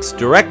True Freaks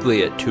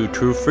directly at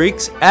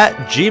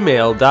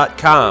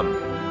twotruefreaks@gmail.com.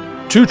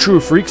 Two True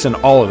Freaks and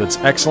all of its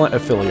excellent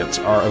affiliates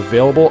are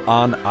available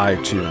on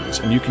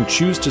iTunes, and you can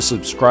choose to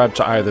subscribe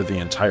to either the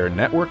entire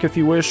network if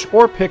you wish,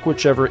 or pick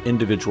whichever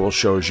individual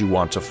shows you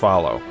want to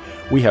follow.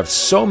 We have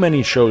so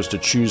many shows to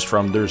choose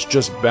from, there's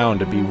just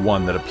bound to be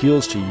one that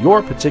appeals to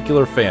your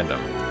particular fandom.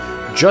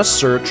 Just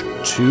search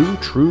Two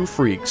True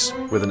Freaks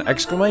with an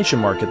exclamation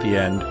mark at the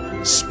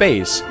end,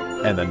 space,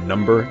 and the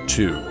number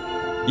 2.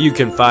 You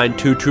can find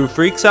Two True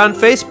Freaks on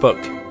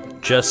Facebook.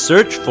 Just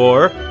search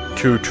for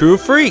Two True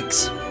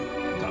Freaks.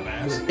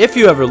 If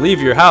you ever leave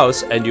your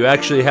house and you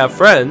actually have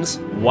friends,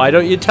 why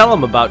don't you tell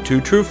them about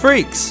Two True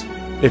Freaks?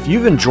 If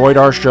you've enjoyed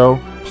our show,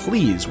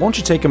 please won't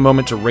you take a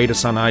moment to rate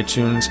us on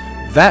iTunes?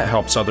 That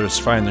helps others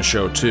find the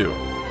show too.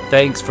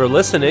 Thanks for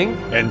listening,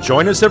 and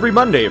join us every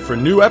Monday for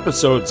new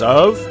episodes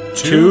of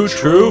Two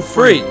True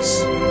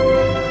Freaks.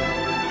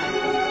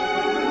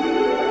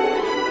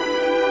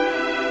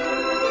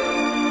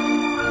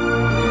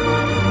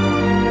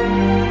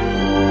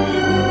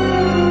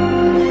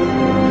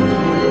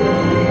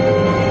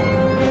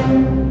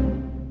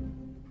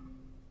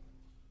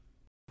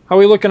 How are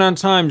we looking on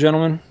time,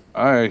 gentlemen?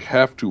 I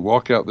have to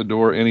walk out the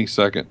door any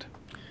second.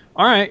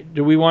 All right.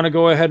 Do we want to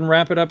go ahead and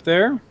wrap it up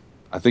there?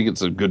 I think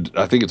it's a good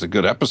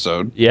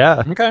episode.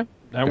 Yeah. Okay.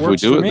 That if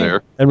works we do for it me.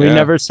 there. And we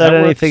never said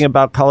that anything works.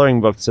 about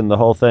coloring books in the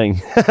whole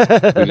thing. We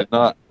did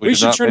not. We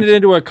should turn it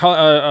into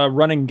a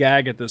running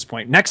gag at this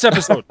point. Next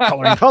episode,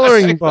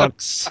 coloring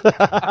books.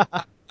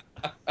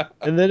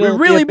 And then We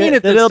really mean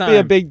it this It'll be a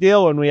time. big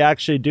deal when we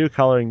actually do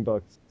coloring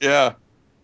books. Yeah.